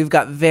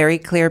very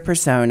clear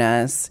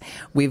personas.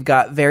 We've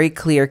got very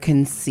clear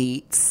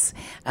conceits.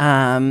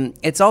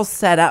 It's all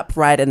set up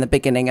right in the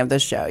beginning of the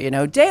show.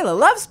 Dela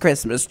loves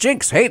Christmas.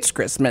 Jinx hates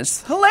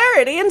Christmas.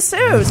 Hilarity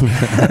ensues.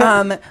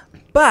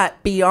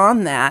 But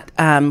beyond that,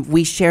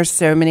 we share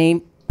so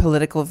many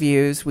political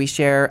views. We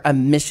share a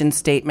mission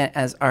statement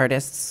as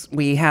artists.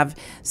 We have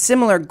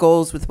similar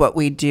goals with what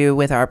we do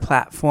with our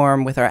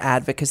platform, with our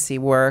advocacy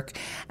work,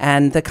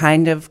 and the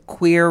kind of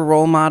queer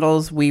role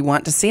models we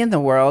want to see in the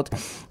world.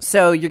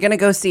 So you're going to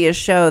go see a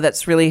show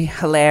that's really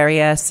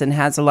hilarious and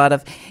has a lot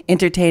of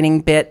entertaining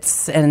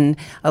bits and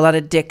a lot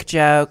of dick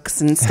jokes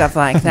and stuff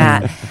like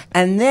that.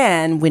 And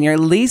then when you're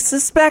least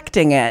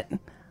suspecting it,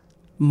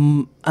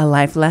 a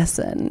life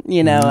lesson,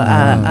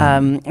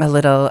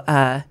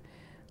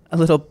 a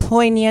little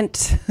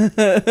poignant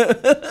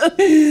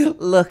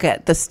look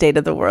at the state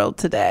of the world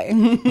today.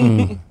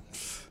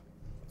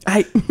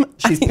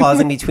 She's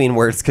pausing between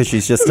words because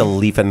she's just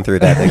leafing through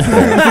that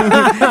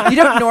dictionary.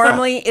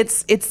 Normally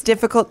it's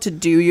difficult to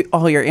do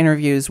all your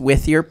interviews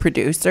with your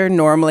producer.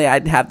 Normally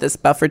I'd have this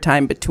buffer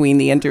time between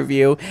the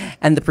interview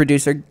and the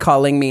producer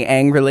calling me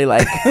angrily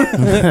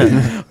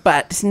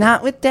but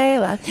not with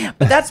Dela.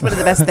 But that's one of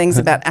the best things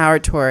about our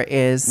tour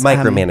is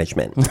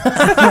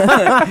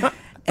micromanagement.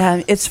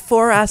 It's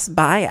for us,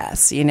 by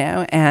us,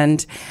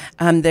 and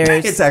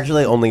there's... It's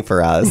actually only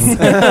for us.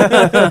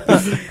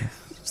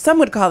 Some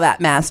would call that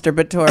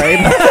masturbatory.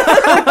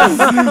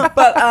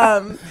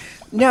 But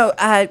no,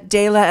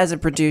 Dela as a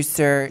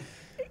producer,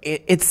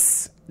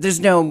 there's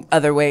no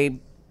other way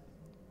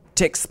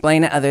to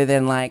explain it other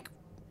than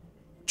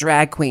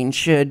drag queen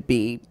should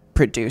be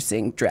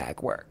producing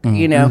drag work.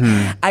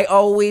 I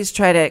always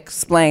try to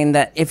explain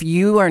that if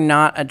you are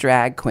not a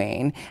drag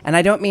queen, and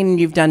I don't mean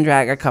you've done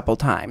drag a couple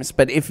times,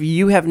 but if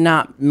you have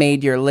not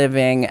made your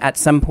living at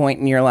some point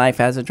in your life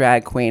as a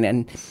drag queen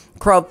and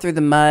crawled through the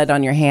mud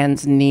on your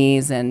hands and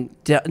knees and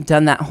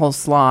done that whole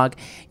slog,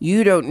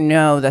 you don't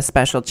know the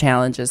special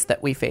challenges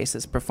that we face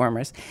as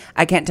performers.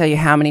 I can't tell you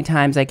how many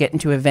times I get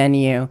into a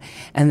venue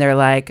and they're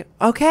like,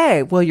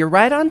 okay, well, you're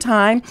right on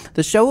time.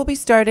 The show will be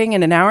starting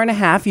in an hour and a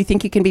half. You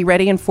think you can be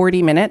ready in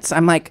 40 minutes?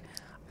 I'm like,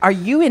 are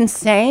you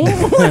insane?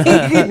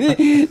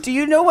 Do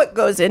you know what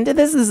goes into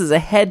this? This is a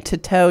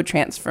head-to-toe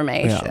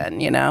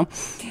transformation,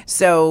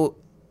 So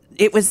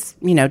it was,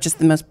 just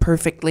the most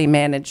perfectly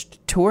managed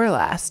tour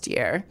last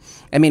year.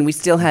 I mean, we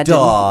still had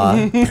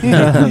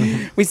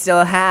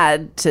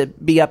to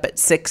be up at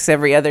 6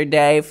 every other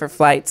day for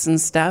flights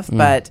and stuff,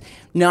 but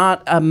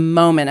not a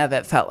moment of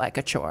it felt like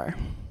a chore.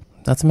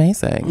 That's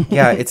amazing.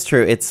 Yeah, it's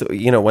true. It's,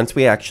 once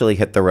we actually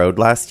hit the road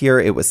last year,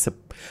 it was,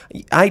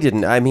 I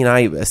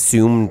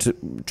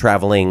assumed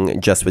traveling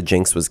just with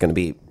Jinx was going to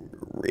be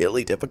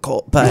really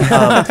difficult, but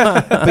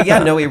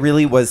yeah, no, it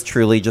really was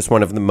truly just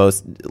one of the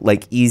most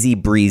easy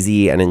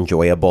breezy and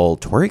enjoyable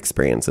tour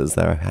experiences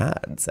that I've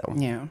had. So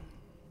yeah.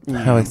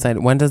 How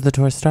excited. When does the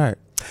tour start?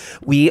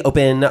 We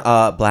open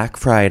Black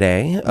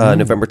Friday,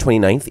 November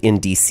 29th in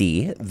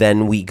DC.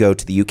 Then we go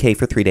to the UK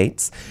for 3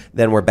 dates.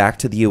 Then we're back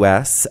to the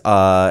US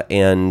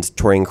and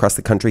touring across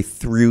the country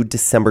through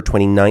December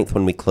 29th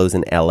when we close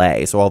in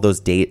LA. So all those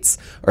dates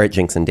are at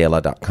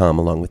jinxandela.com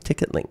along with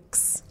ticket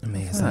links.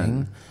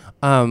 Amazing.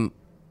 I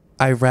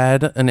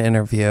read an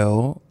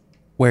interview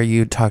where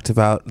you talked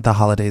about the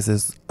holidays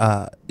as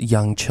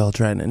young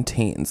children and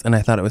teens, and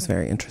I thought it was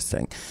very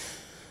interesting.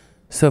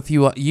 So if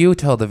you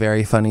told a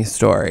very funny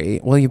story.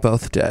 Well, you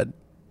both did.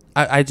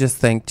 I just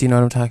think, do you know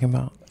what I'm talking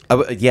about?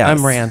 Yes.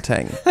 I'm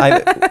ranting.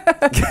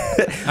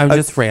 I'm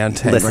just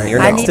ranting. Listen, right you're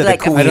now. next to the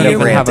queen I don't of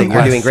even have a ranting.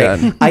 You're doing great.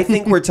 question. I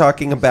think we're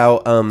talking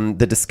about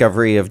the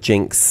discovery of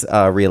Jinx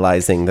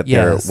realizing that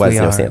Yes, there was we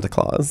no are. Santa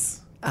Claus.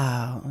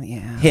 Oh,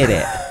 yeah. Hit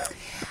it.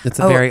 It's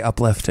a very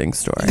uplifting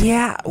story.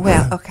 Yeah.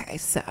 Well, okay.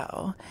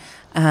 So,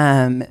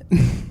 I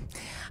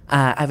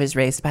was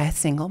raised by a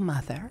single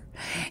mother,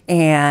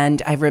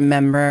 and I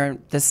remember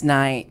this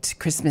night,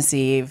 Christmas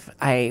Eve,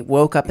 I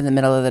woke up in the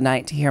middle of the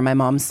night to hear my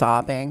mom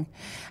sobbing,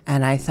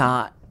 and I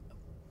thought,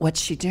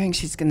 what's she doing?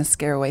 She's going to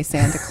scare away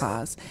Santa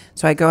Claus.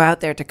 So I go out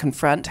there to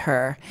confront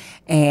her,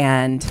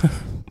 and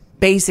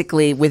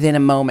basically within a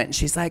moment,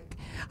 she's like,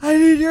 I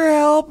need your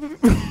help.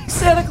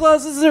 Santa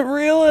Claus isn't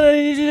real and I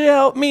need you to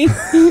help me.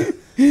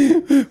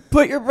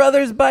 Put your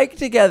brother's bike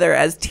together,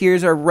 as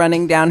tears are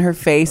running down her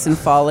face and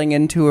falling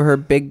into her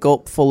big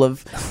gulp full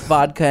of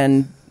vodka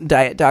and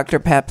Diet Dr.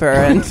 Pepper.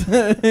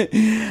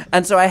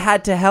 And so I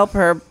had to help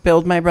her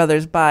build my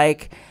brother's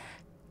bike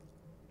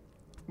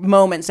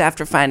moments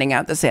after finding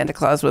out that Santa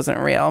Claus wasn't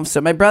real.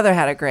 So my brother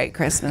had a great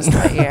Christmas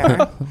that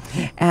year.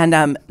 And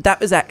that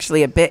was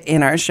actually a bit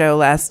in our show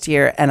last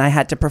year, and I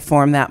had to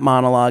perform that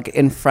monologue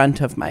in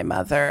front of my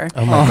mother.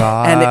 Oh my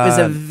God. And it was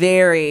a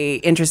very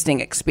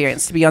interesting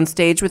experience to be on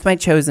stage with my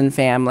chosen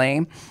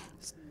family,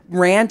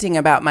 ranting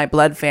about my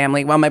blood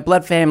family while my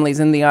blood family's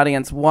in the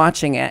audience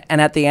watching it. And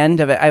at the end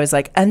of it, I was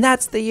like, and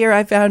that's the year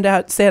I found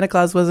out Santa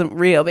Claus wasn't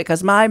real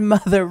because my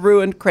mother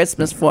ruined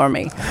Christmas for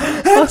me.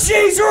 And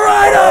she's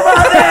right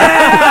over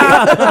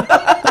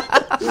there.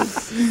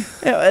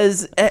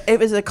 It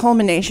was a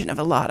culmination of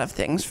a lot of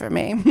things for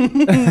me.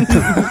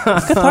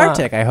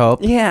 Cathartic, I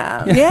hope.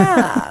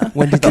 Yeah.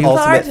 When did the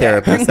ultimate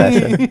therapy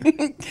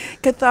session?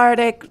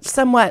 Cathartic,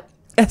 somewhat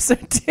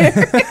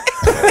esoteric.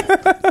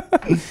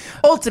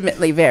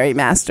 Ultimately very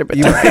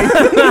masturbatory.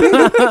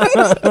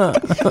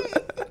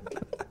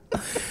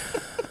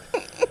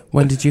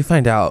 When did you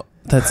find out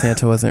that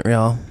Santa wasn't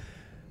real?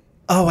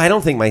 Oh, I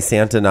don't think my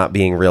Santa not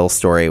being real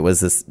story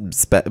was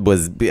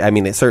I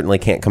mean, it certainly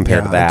can't compare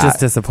to that. Just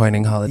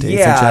disappointing holidays in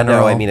Yeah,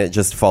 general. no, I mean, it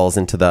just falls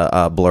into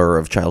the blur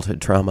of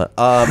childhood trauma.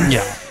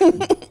 Yeah.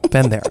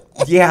 Been there.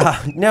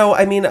 Yeah, no,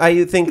 I mean,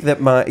 I think that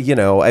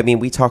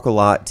we talk a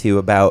lot too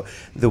about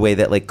the way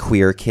that like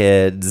queer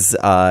kids,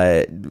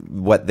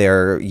 what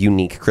their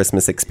unique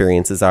Christmas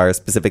experiences are,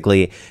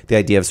 specifically the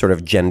idea of sort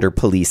of gender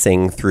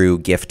policing through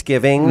gift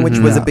giving, which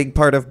was a big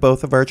part of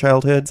both of our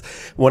childhoods.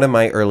 One of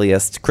my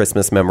earliest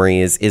Christmas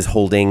memories is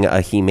holding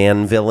a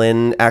He-Man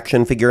villain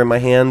action figure in my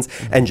hands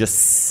and just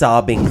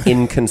sobbing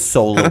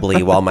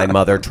inconsolably while my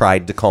mother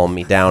tried to calm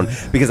me down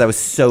because I was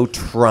so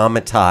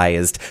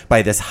traumatized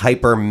by this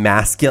hyper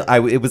masculine.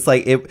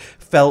 It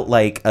felt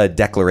like a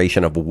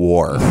declaration of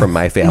war from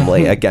my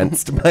family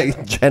against my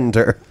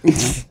gender.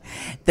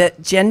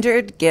 That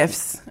gendered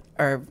gifts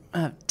are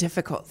a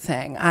difficult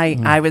thing.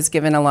 I was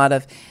given a lot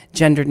of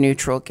gender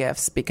neutral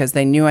gifts because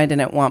they knew I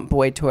didn't want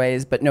boy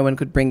toys, but no one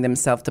could bring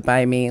themselves to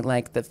buy me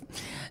like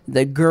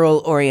the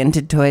girl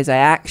oriented toys I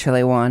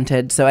actually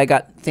wanted. So I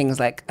got things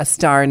like a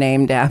star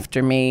named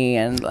after me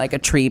and like a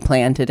tree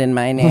planted in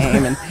my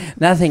name and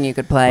nothing you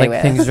could play with.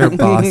 Like things your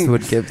boss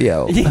would give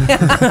you.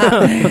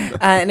 Yeah.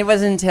 And it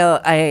wasn't until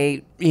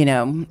I,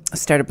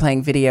 started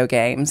playing video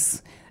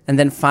games. And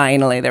then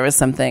finally there was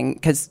something,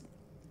 because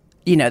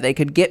they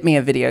could get me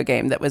a video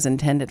game that was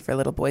intended for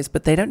little boys,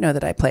 but they don't know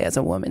that I play as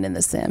a woman in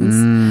The Sims.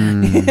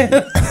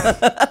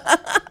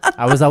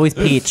 I was always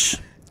Peach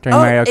during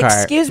Mario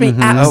Kart. Excuse me,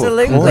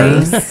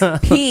 absolutely.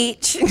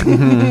 Peach.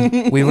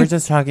 We were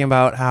just talking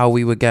about how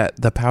we would get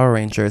the Power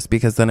Rangers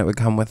because then it would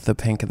come with the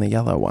pink and the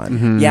yellow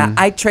one. Yeah,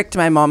 I tricked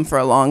my mom for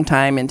a long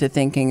time into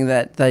thinking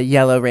that the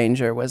Yellow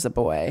Ranger was a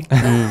boy.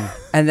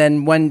 And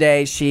then one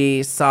day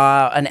she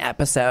saw an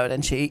episode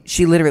and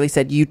she literally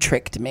said, "You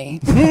tricked me."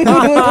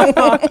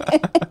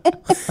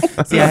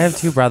 See, I have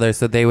two brothers,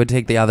 so they would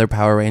take the other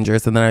Power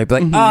Rangers, and then I'd be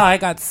like, "Oh, I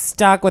got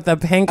stuck with the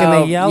pink and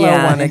the yellow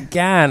one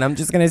again. I'm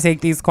just gonna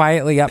take these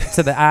quietly up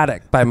to the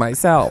attic by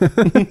myself."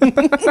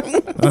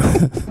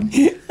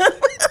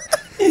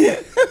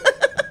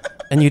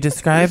 And you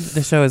described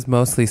the show as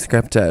mostly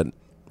scripted.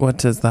 What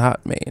does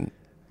that mean?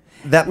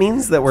 That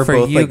means that we're For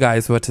both you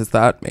guys, what does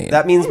that mean?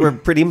 That means we're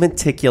pretty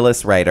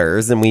meticulous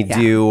writers, and we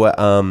do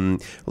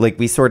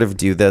we sort of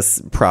do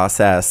this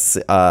process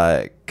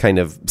kind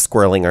of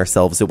squirreling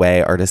ourselves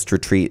away, artist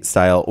retreat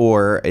style,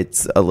 or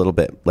it's a little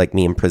bit like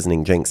me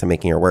imprisoning Jinx and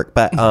making her work.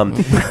 But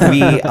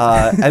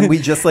we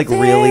just like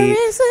really.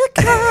 There is a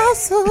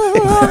castle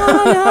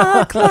on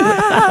a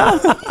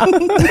cloud.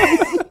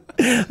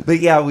 But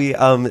yeah,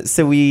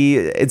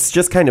 it's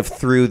just kind of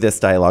through this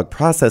dialogue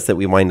process that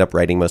we wind up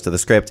writing most of the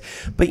script.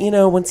 But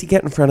once you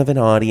get in front of an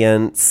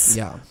audience,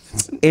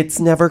 it's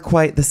never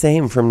quite the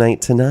same from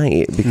night to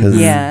night because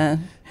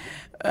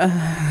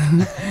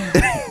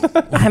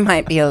I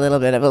might be a little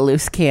bit of a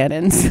loose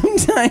cannon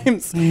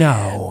sometimes.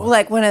 No.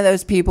 Like one of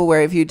those people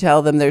where if you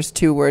tell them there's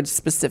 2 words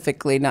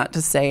specifically not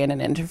to say in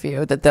an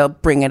interview, that they'll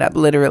bring it up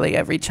literally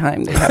every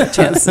time they have a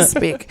chance to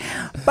speak.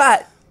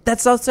 But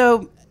that's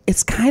also,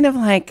 it's kind of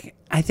like,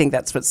 I think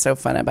that's what's so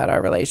fun about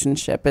our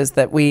relationship is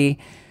that we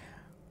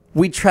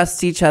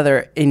trust each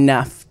other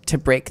enough to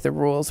break the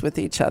rules with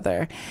each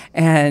other.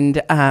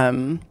 And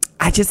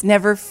I just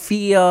never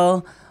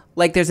feel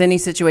like there's any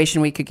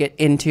situation we could get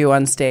into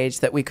on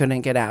stage that we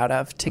couldn't get out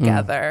of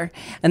together.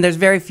 And there's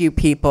very few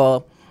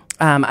people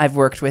I've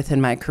worked with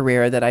in my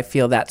career that I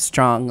feel that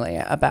strongly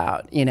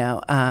about,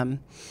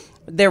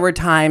 There were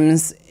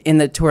times in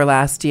the tour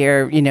last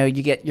year,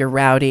 you get your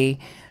rowdy,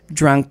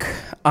 drunk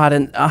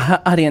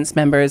audience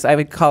members. I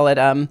would call it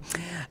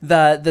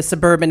the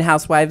suburban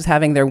housewives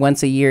having their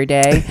once a year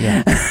day.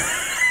 Yeah.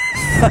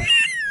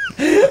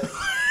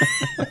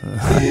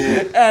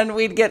 And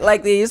we'd get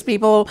like these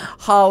people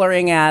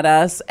hollering at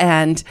us,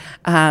 and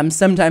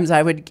sometimes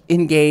I would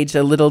engage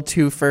a little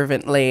too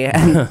fervently,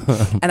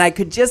 and I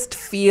could just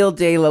feel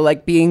Dela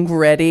like being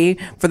ready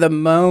for the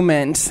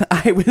moment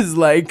I was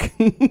like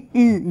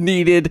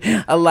needed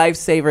a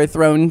lifesaver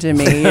thrown to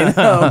me,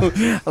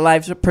 a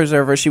life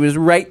preserver. She was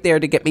right there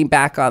to get me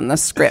back on the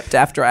script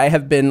after I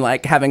have been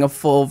like having a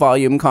full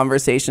volume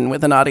conversation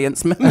with an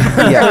audience member.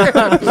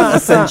 Yeah.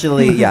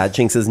 Essentially, yeah,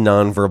 Jinx's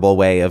nonverbal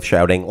way of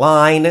shouting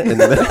line.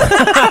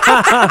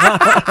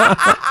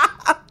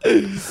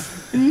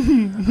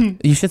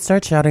 You should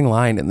start shouting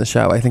line in the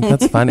show. I think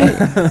that's funny.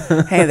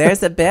 Hey,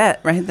 there's a bit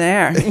right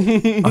there.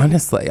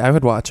 Honestly, I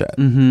would watch it.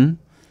 Mm-hmm.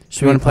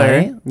 Should we wanna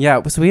play it?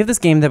 Yeah. So we have this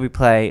game that we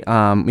play.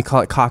 We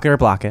call it Cock It or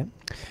Block It,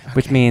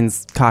 which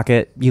means cock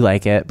it, you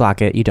like it;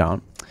 block it, you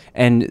don't.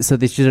 And so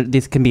this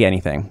can be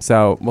anything.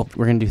 So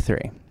we're gonna do 3.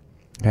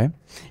 Okay.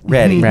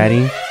 Ready.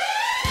 Ready.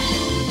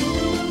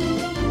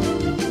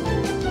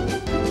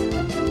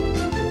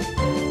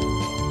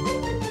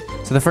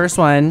 So the first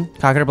one,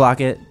 cock it or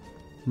block it,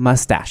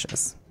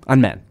 mustaches on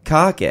men.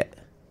 Cock it.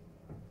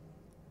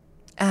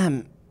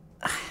 Cock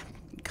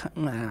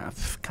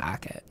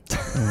it.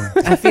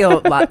 I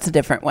feel lots of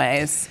different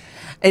ways.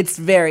 It's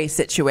very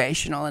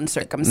situational and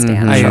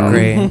circumstantial. I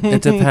agree.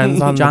 It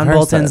depends on John the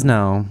person. Bolton's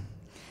no.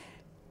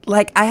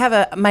 Like I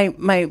have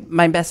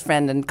my best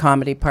friend and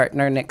comedy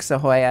partner Nick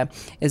Sahoya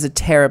is a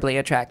terribly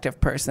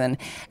attractive person,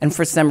 and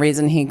for some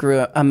reason he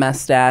grew a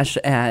mustache,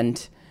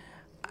 and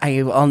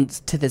I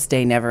to this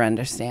day never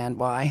understand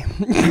why.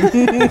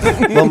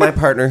 Well, my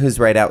partner, who's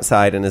right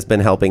outside and has been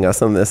helping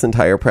us on this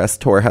entire press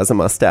tour, has a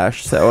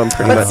mustache, so I'm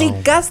pretty But much. see,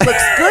 Gus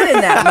looks good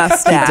in that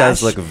mustache. He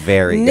does look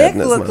very good Nick in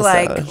his looked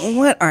mustache. like,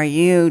 what are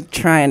you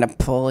trying to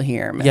pull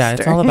here, mister? Yeah,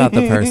 it's all about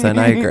the person.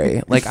 I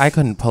agree. Like, I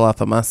couldn't pull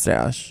off a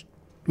mustache.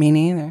 Me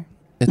neither.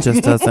 It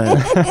just doesn't.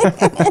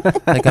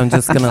 Like, I'm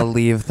just gonna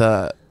leave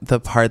the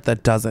part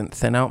that doesn't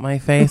thin out my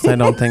face. I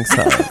don't think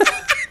so.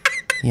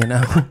 You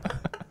know,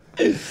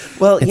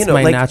 Well, it's you know,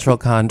 my like natural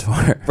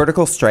contour.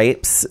 vertical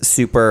stripes,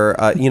 super.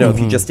 If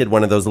you just did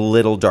one of those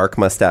little dark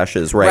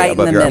mustaches right Right in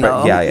above the your middle.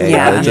 upper, yeah,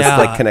 Yeah. it just Yeah.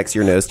 like connects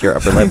your nose to your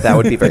upper lip. That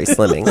would be very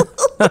slimming.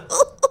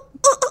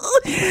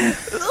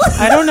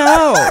 I don't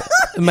know.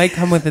 It might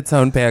come with its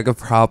own bag of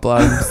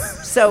problems.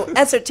 So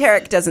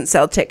esoteric doesn't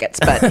sell tickets,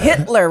 but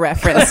Hitler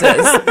references.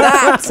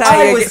 That's how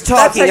I you was that's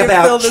how talking you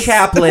about fill this-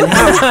 Chaplin.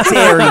 How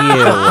dare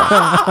you?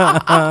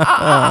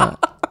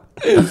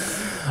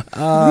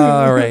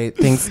 All right,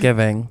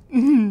 Thanksgiving.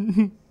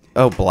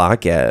 Oh,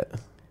 block it.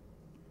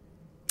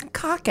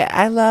 Cock it.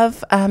 I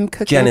love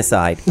cooking.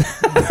 Genocide.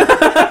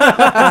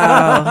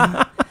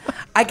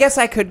 I guess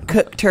I could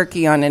cook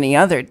turkey on any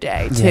other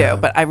day too, Yeah.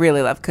 but I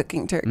really love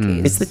cooking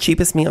turkeys. It's the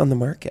cheapest meat on the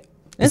market.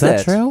 Is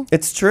that true?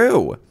 It's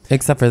true.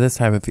 Except for this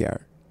time of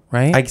year,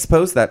 right? I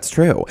suppose that's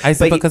true. I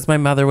said But- because my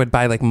mother would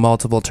buy like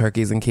multiple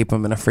turkeys and keep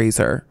them in a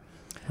freezer.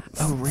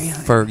 Oh, really?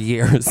 For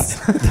years.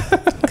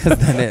 Because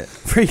then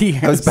For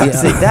years. I was about to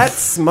say that's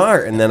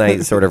smart, and then I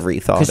sort of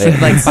rethought because it.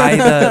 she'd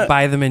like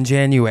buy them in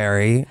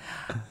January.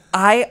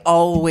 I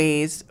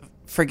always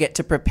forget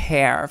to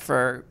prepare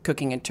for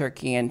cooking a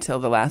turkey until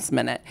the last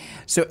minute.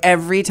 So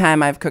every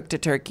time I've cooked a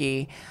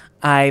turkey,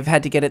 I've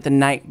had to get it the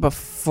night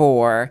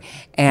before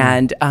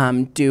and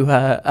do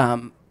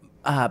a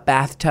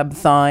bathtub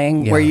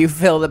thawing where you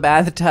fill the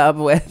bathtub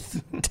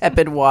with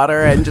tepid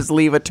water and just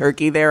leave a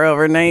turkey there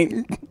overnight.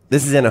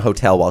 This is in a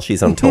hotel while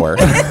she's on tour.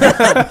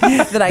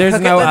 Then I There's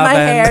cook no it with my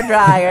oven. hair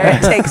dryer.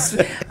 It takes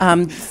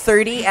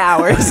 30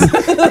 hours.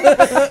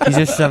 You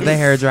just shove the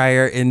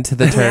hairdryer into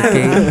the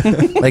turkey.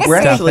 Like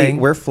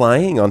We're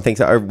flying on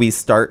Thanksgiving. We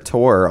start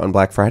tour on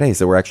Black Friday,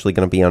 so we're actually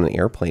going to be on an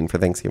airplane for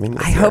Thanksgiving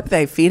this I year. hope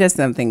they feed us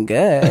something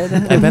good.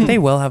 I bet they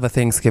will have a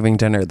Thanksgiving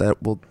dinner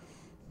that will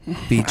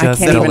be just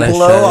can't even delicious.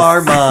 blow our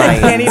I minds.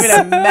 can't even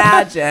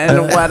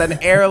imagine what an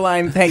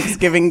airline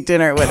Thanksgiving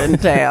dinner would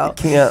entail.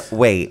 Can't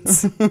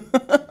wait.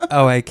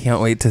 Oh, I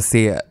can't wait to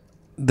see it.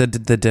 The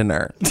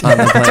dinner on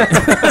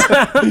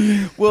the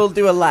plane. We'll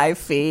do a live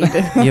feed.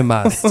 You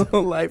must.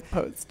 Live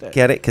post it.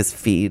 Get it? Because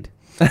feed.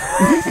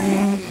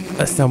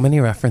 So many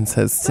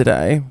references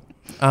today.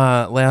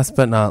 Last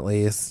but not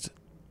least,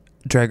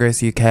 Drag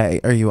Race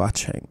UK. Are you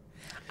watching?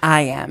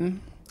 I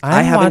am.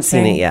 I haven't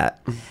seen watching- it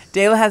yet.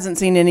 Dayla hasn't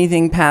seen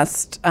anything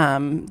past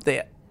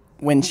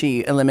when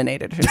she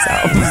eliminated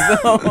herself.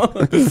 So.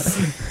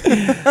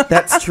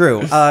 That's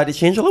true. Did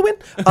Shangela win?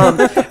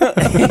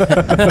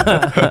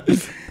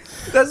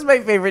 That's my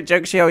favorite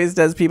joke she always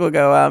does. People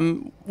go,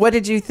 what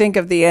did you think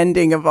of the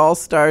ending of All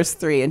Stars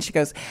 3? And she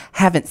goes,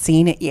 haven't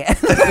seen it yet.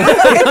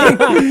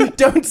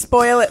 Don't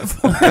spoil it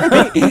for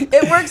me.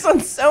 It works on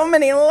so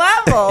many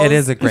levels. It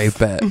is a great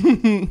bit.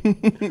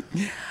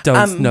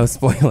 No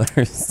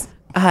spoilers.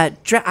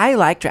 I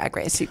like Drag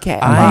Race UK.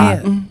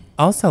 I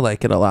also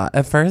like it a lot.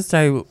 At first,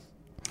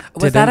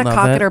 Was that a love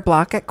cock it. it or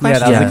block it Yeah, question?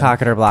 that was Yeah. a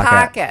cock it or block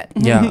Cock it.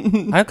 it. Yeah,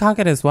 I cock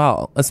it as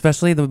well.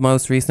 Especially the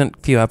most recent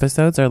few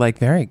episodes are like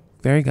very,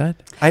 very good.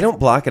 I don't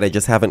block it. I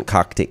just haven't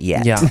cocked it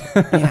yet. Yeah.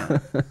 Yeah.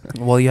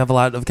 Well, you have a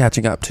lot of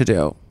catching up to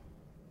do.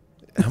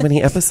 How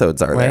many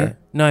episodes are Right? there?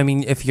 No, I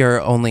mean if you're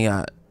only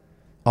at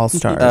All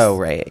Stars. Oh,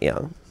 right. Yeah.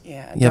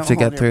 Yeah, You have to don't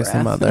get hold through your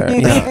some breath. other.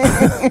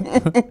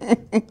 Yeah.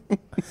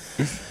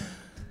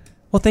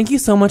 Well, thank you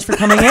so much for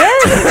coming in.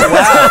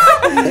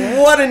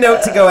 What a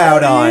note to go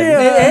out on.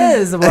 It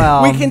is.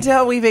 Well, We can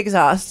tell we've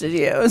exhausted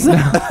you. So.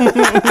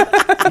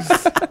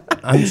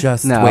 I'm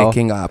just No.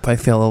 waking up. I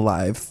feel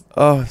alive.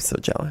 Oh, I'm so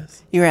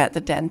jealous. You were at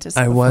the dentist.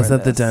 I was before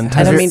at the this. dentist.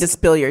 I don't mean to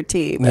spill your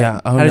tea. But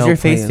Yeah. Oh, how does no, your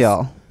face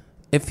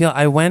please. feel?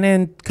 I went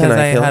in because Can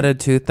I I feel had it? a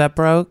tooth that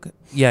broke.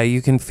 Yeah,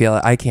 you can feel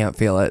it. I can't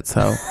feel it.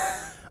 So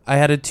I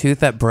had a tooth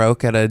that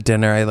broke at a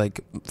dinner. I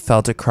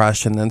felt a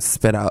crush and then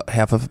spit out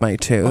half of my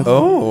tooth.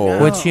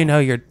 Oh. Which,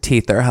 your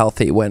teeth are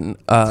healthy when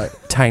a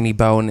tiny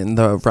bone in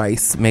the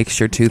rice makes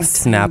your tooth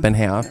snap in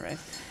half.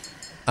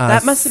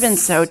 that must have been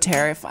so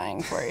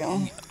terrifying for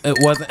you. It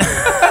wasn't.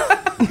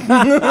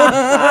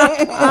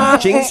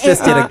 Jinx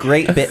just did a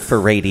great bit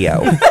for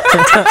radio.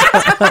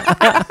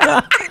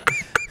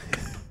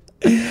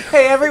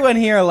 Hey, everyone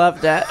here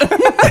loved it.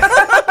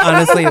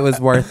 Honestly, it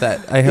was worth it.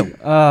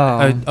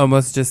 I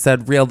almost just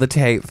said reel the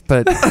tape,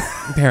 but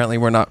apparently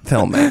we're not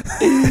filming.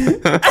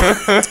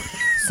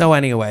 So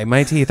anyway,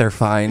 my teeth are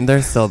fine.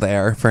 They're still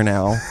there for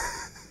now,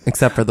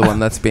 except for the one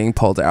that's being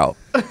pulled out.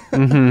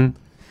 Mm-hmm.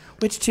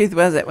 Which tooth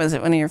was it? Was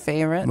it one of your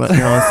favorites? But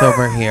no, it's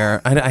over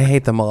here. I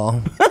hate them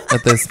all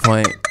at this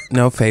point.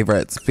 No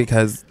favorites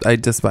because I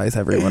despise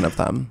every one of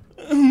them.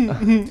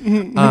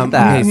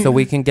 Okay, so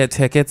we can get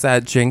tickets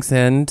at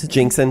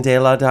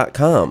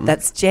JinxandDela.com.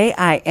 That's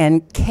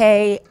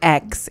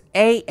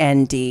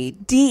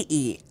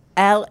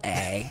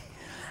JINKXANDDELA.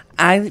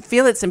 I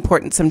feel it's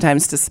important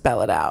sometimes to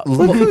spell it out.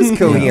 Look who's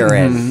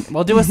coherent.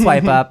 We'll do a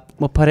swipe up.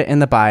 We'll put it in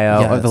the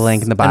bio or the Yes.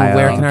 link in the bio. And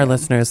where can our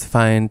listeners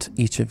find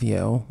each of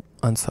you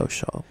on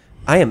social?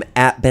 I am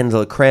at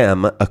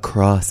Bendelcram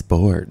across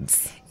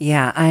boards.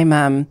 Yeah,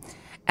 I'm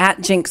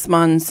at Jinx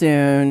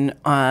Monsoon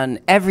on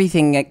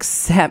everything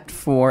except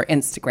for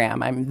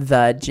Instagram. I'm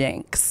the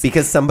Jinx.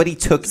 Because somebody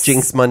took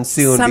Jinx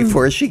Monsoon Some-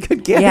 before she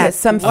could get Yeah, it.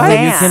 some Oh,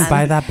 fan. you can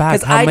buy that back.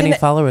 'Cause How I many didn't-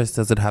 followers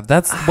does it have?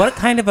 That's what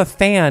kind of a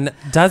fan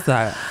does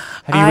that?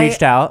 Have you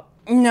reached out?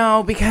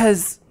 No,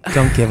 because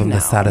Don't give them the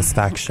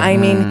satisfaction. I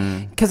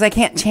mean, because I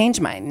can't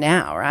change mine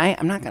now, right?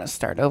 I'm not going to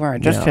start over. I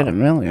just hit 1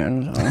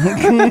 million. So.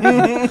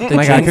 Oh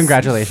my God,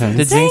 congratulations.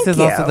 The Jinx is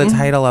Thank also you. the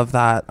title of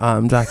that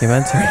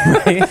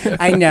documentary, right?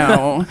 I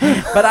know,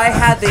 but I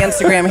had the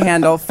Instagram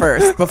handle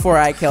first before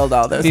I killed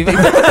all those people.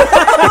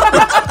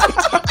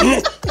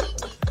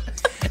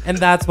 And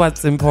that's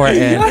what's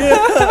important.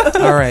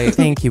 All right.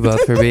 Thank you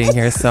both for being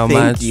here so Thank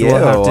much. you.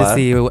 We'll have to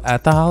see you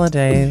at the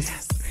holidays.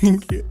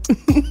 Thank you.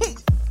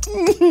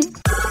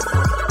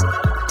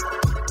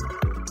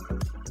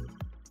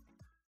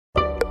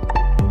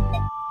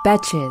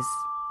 Betches.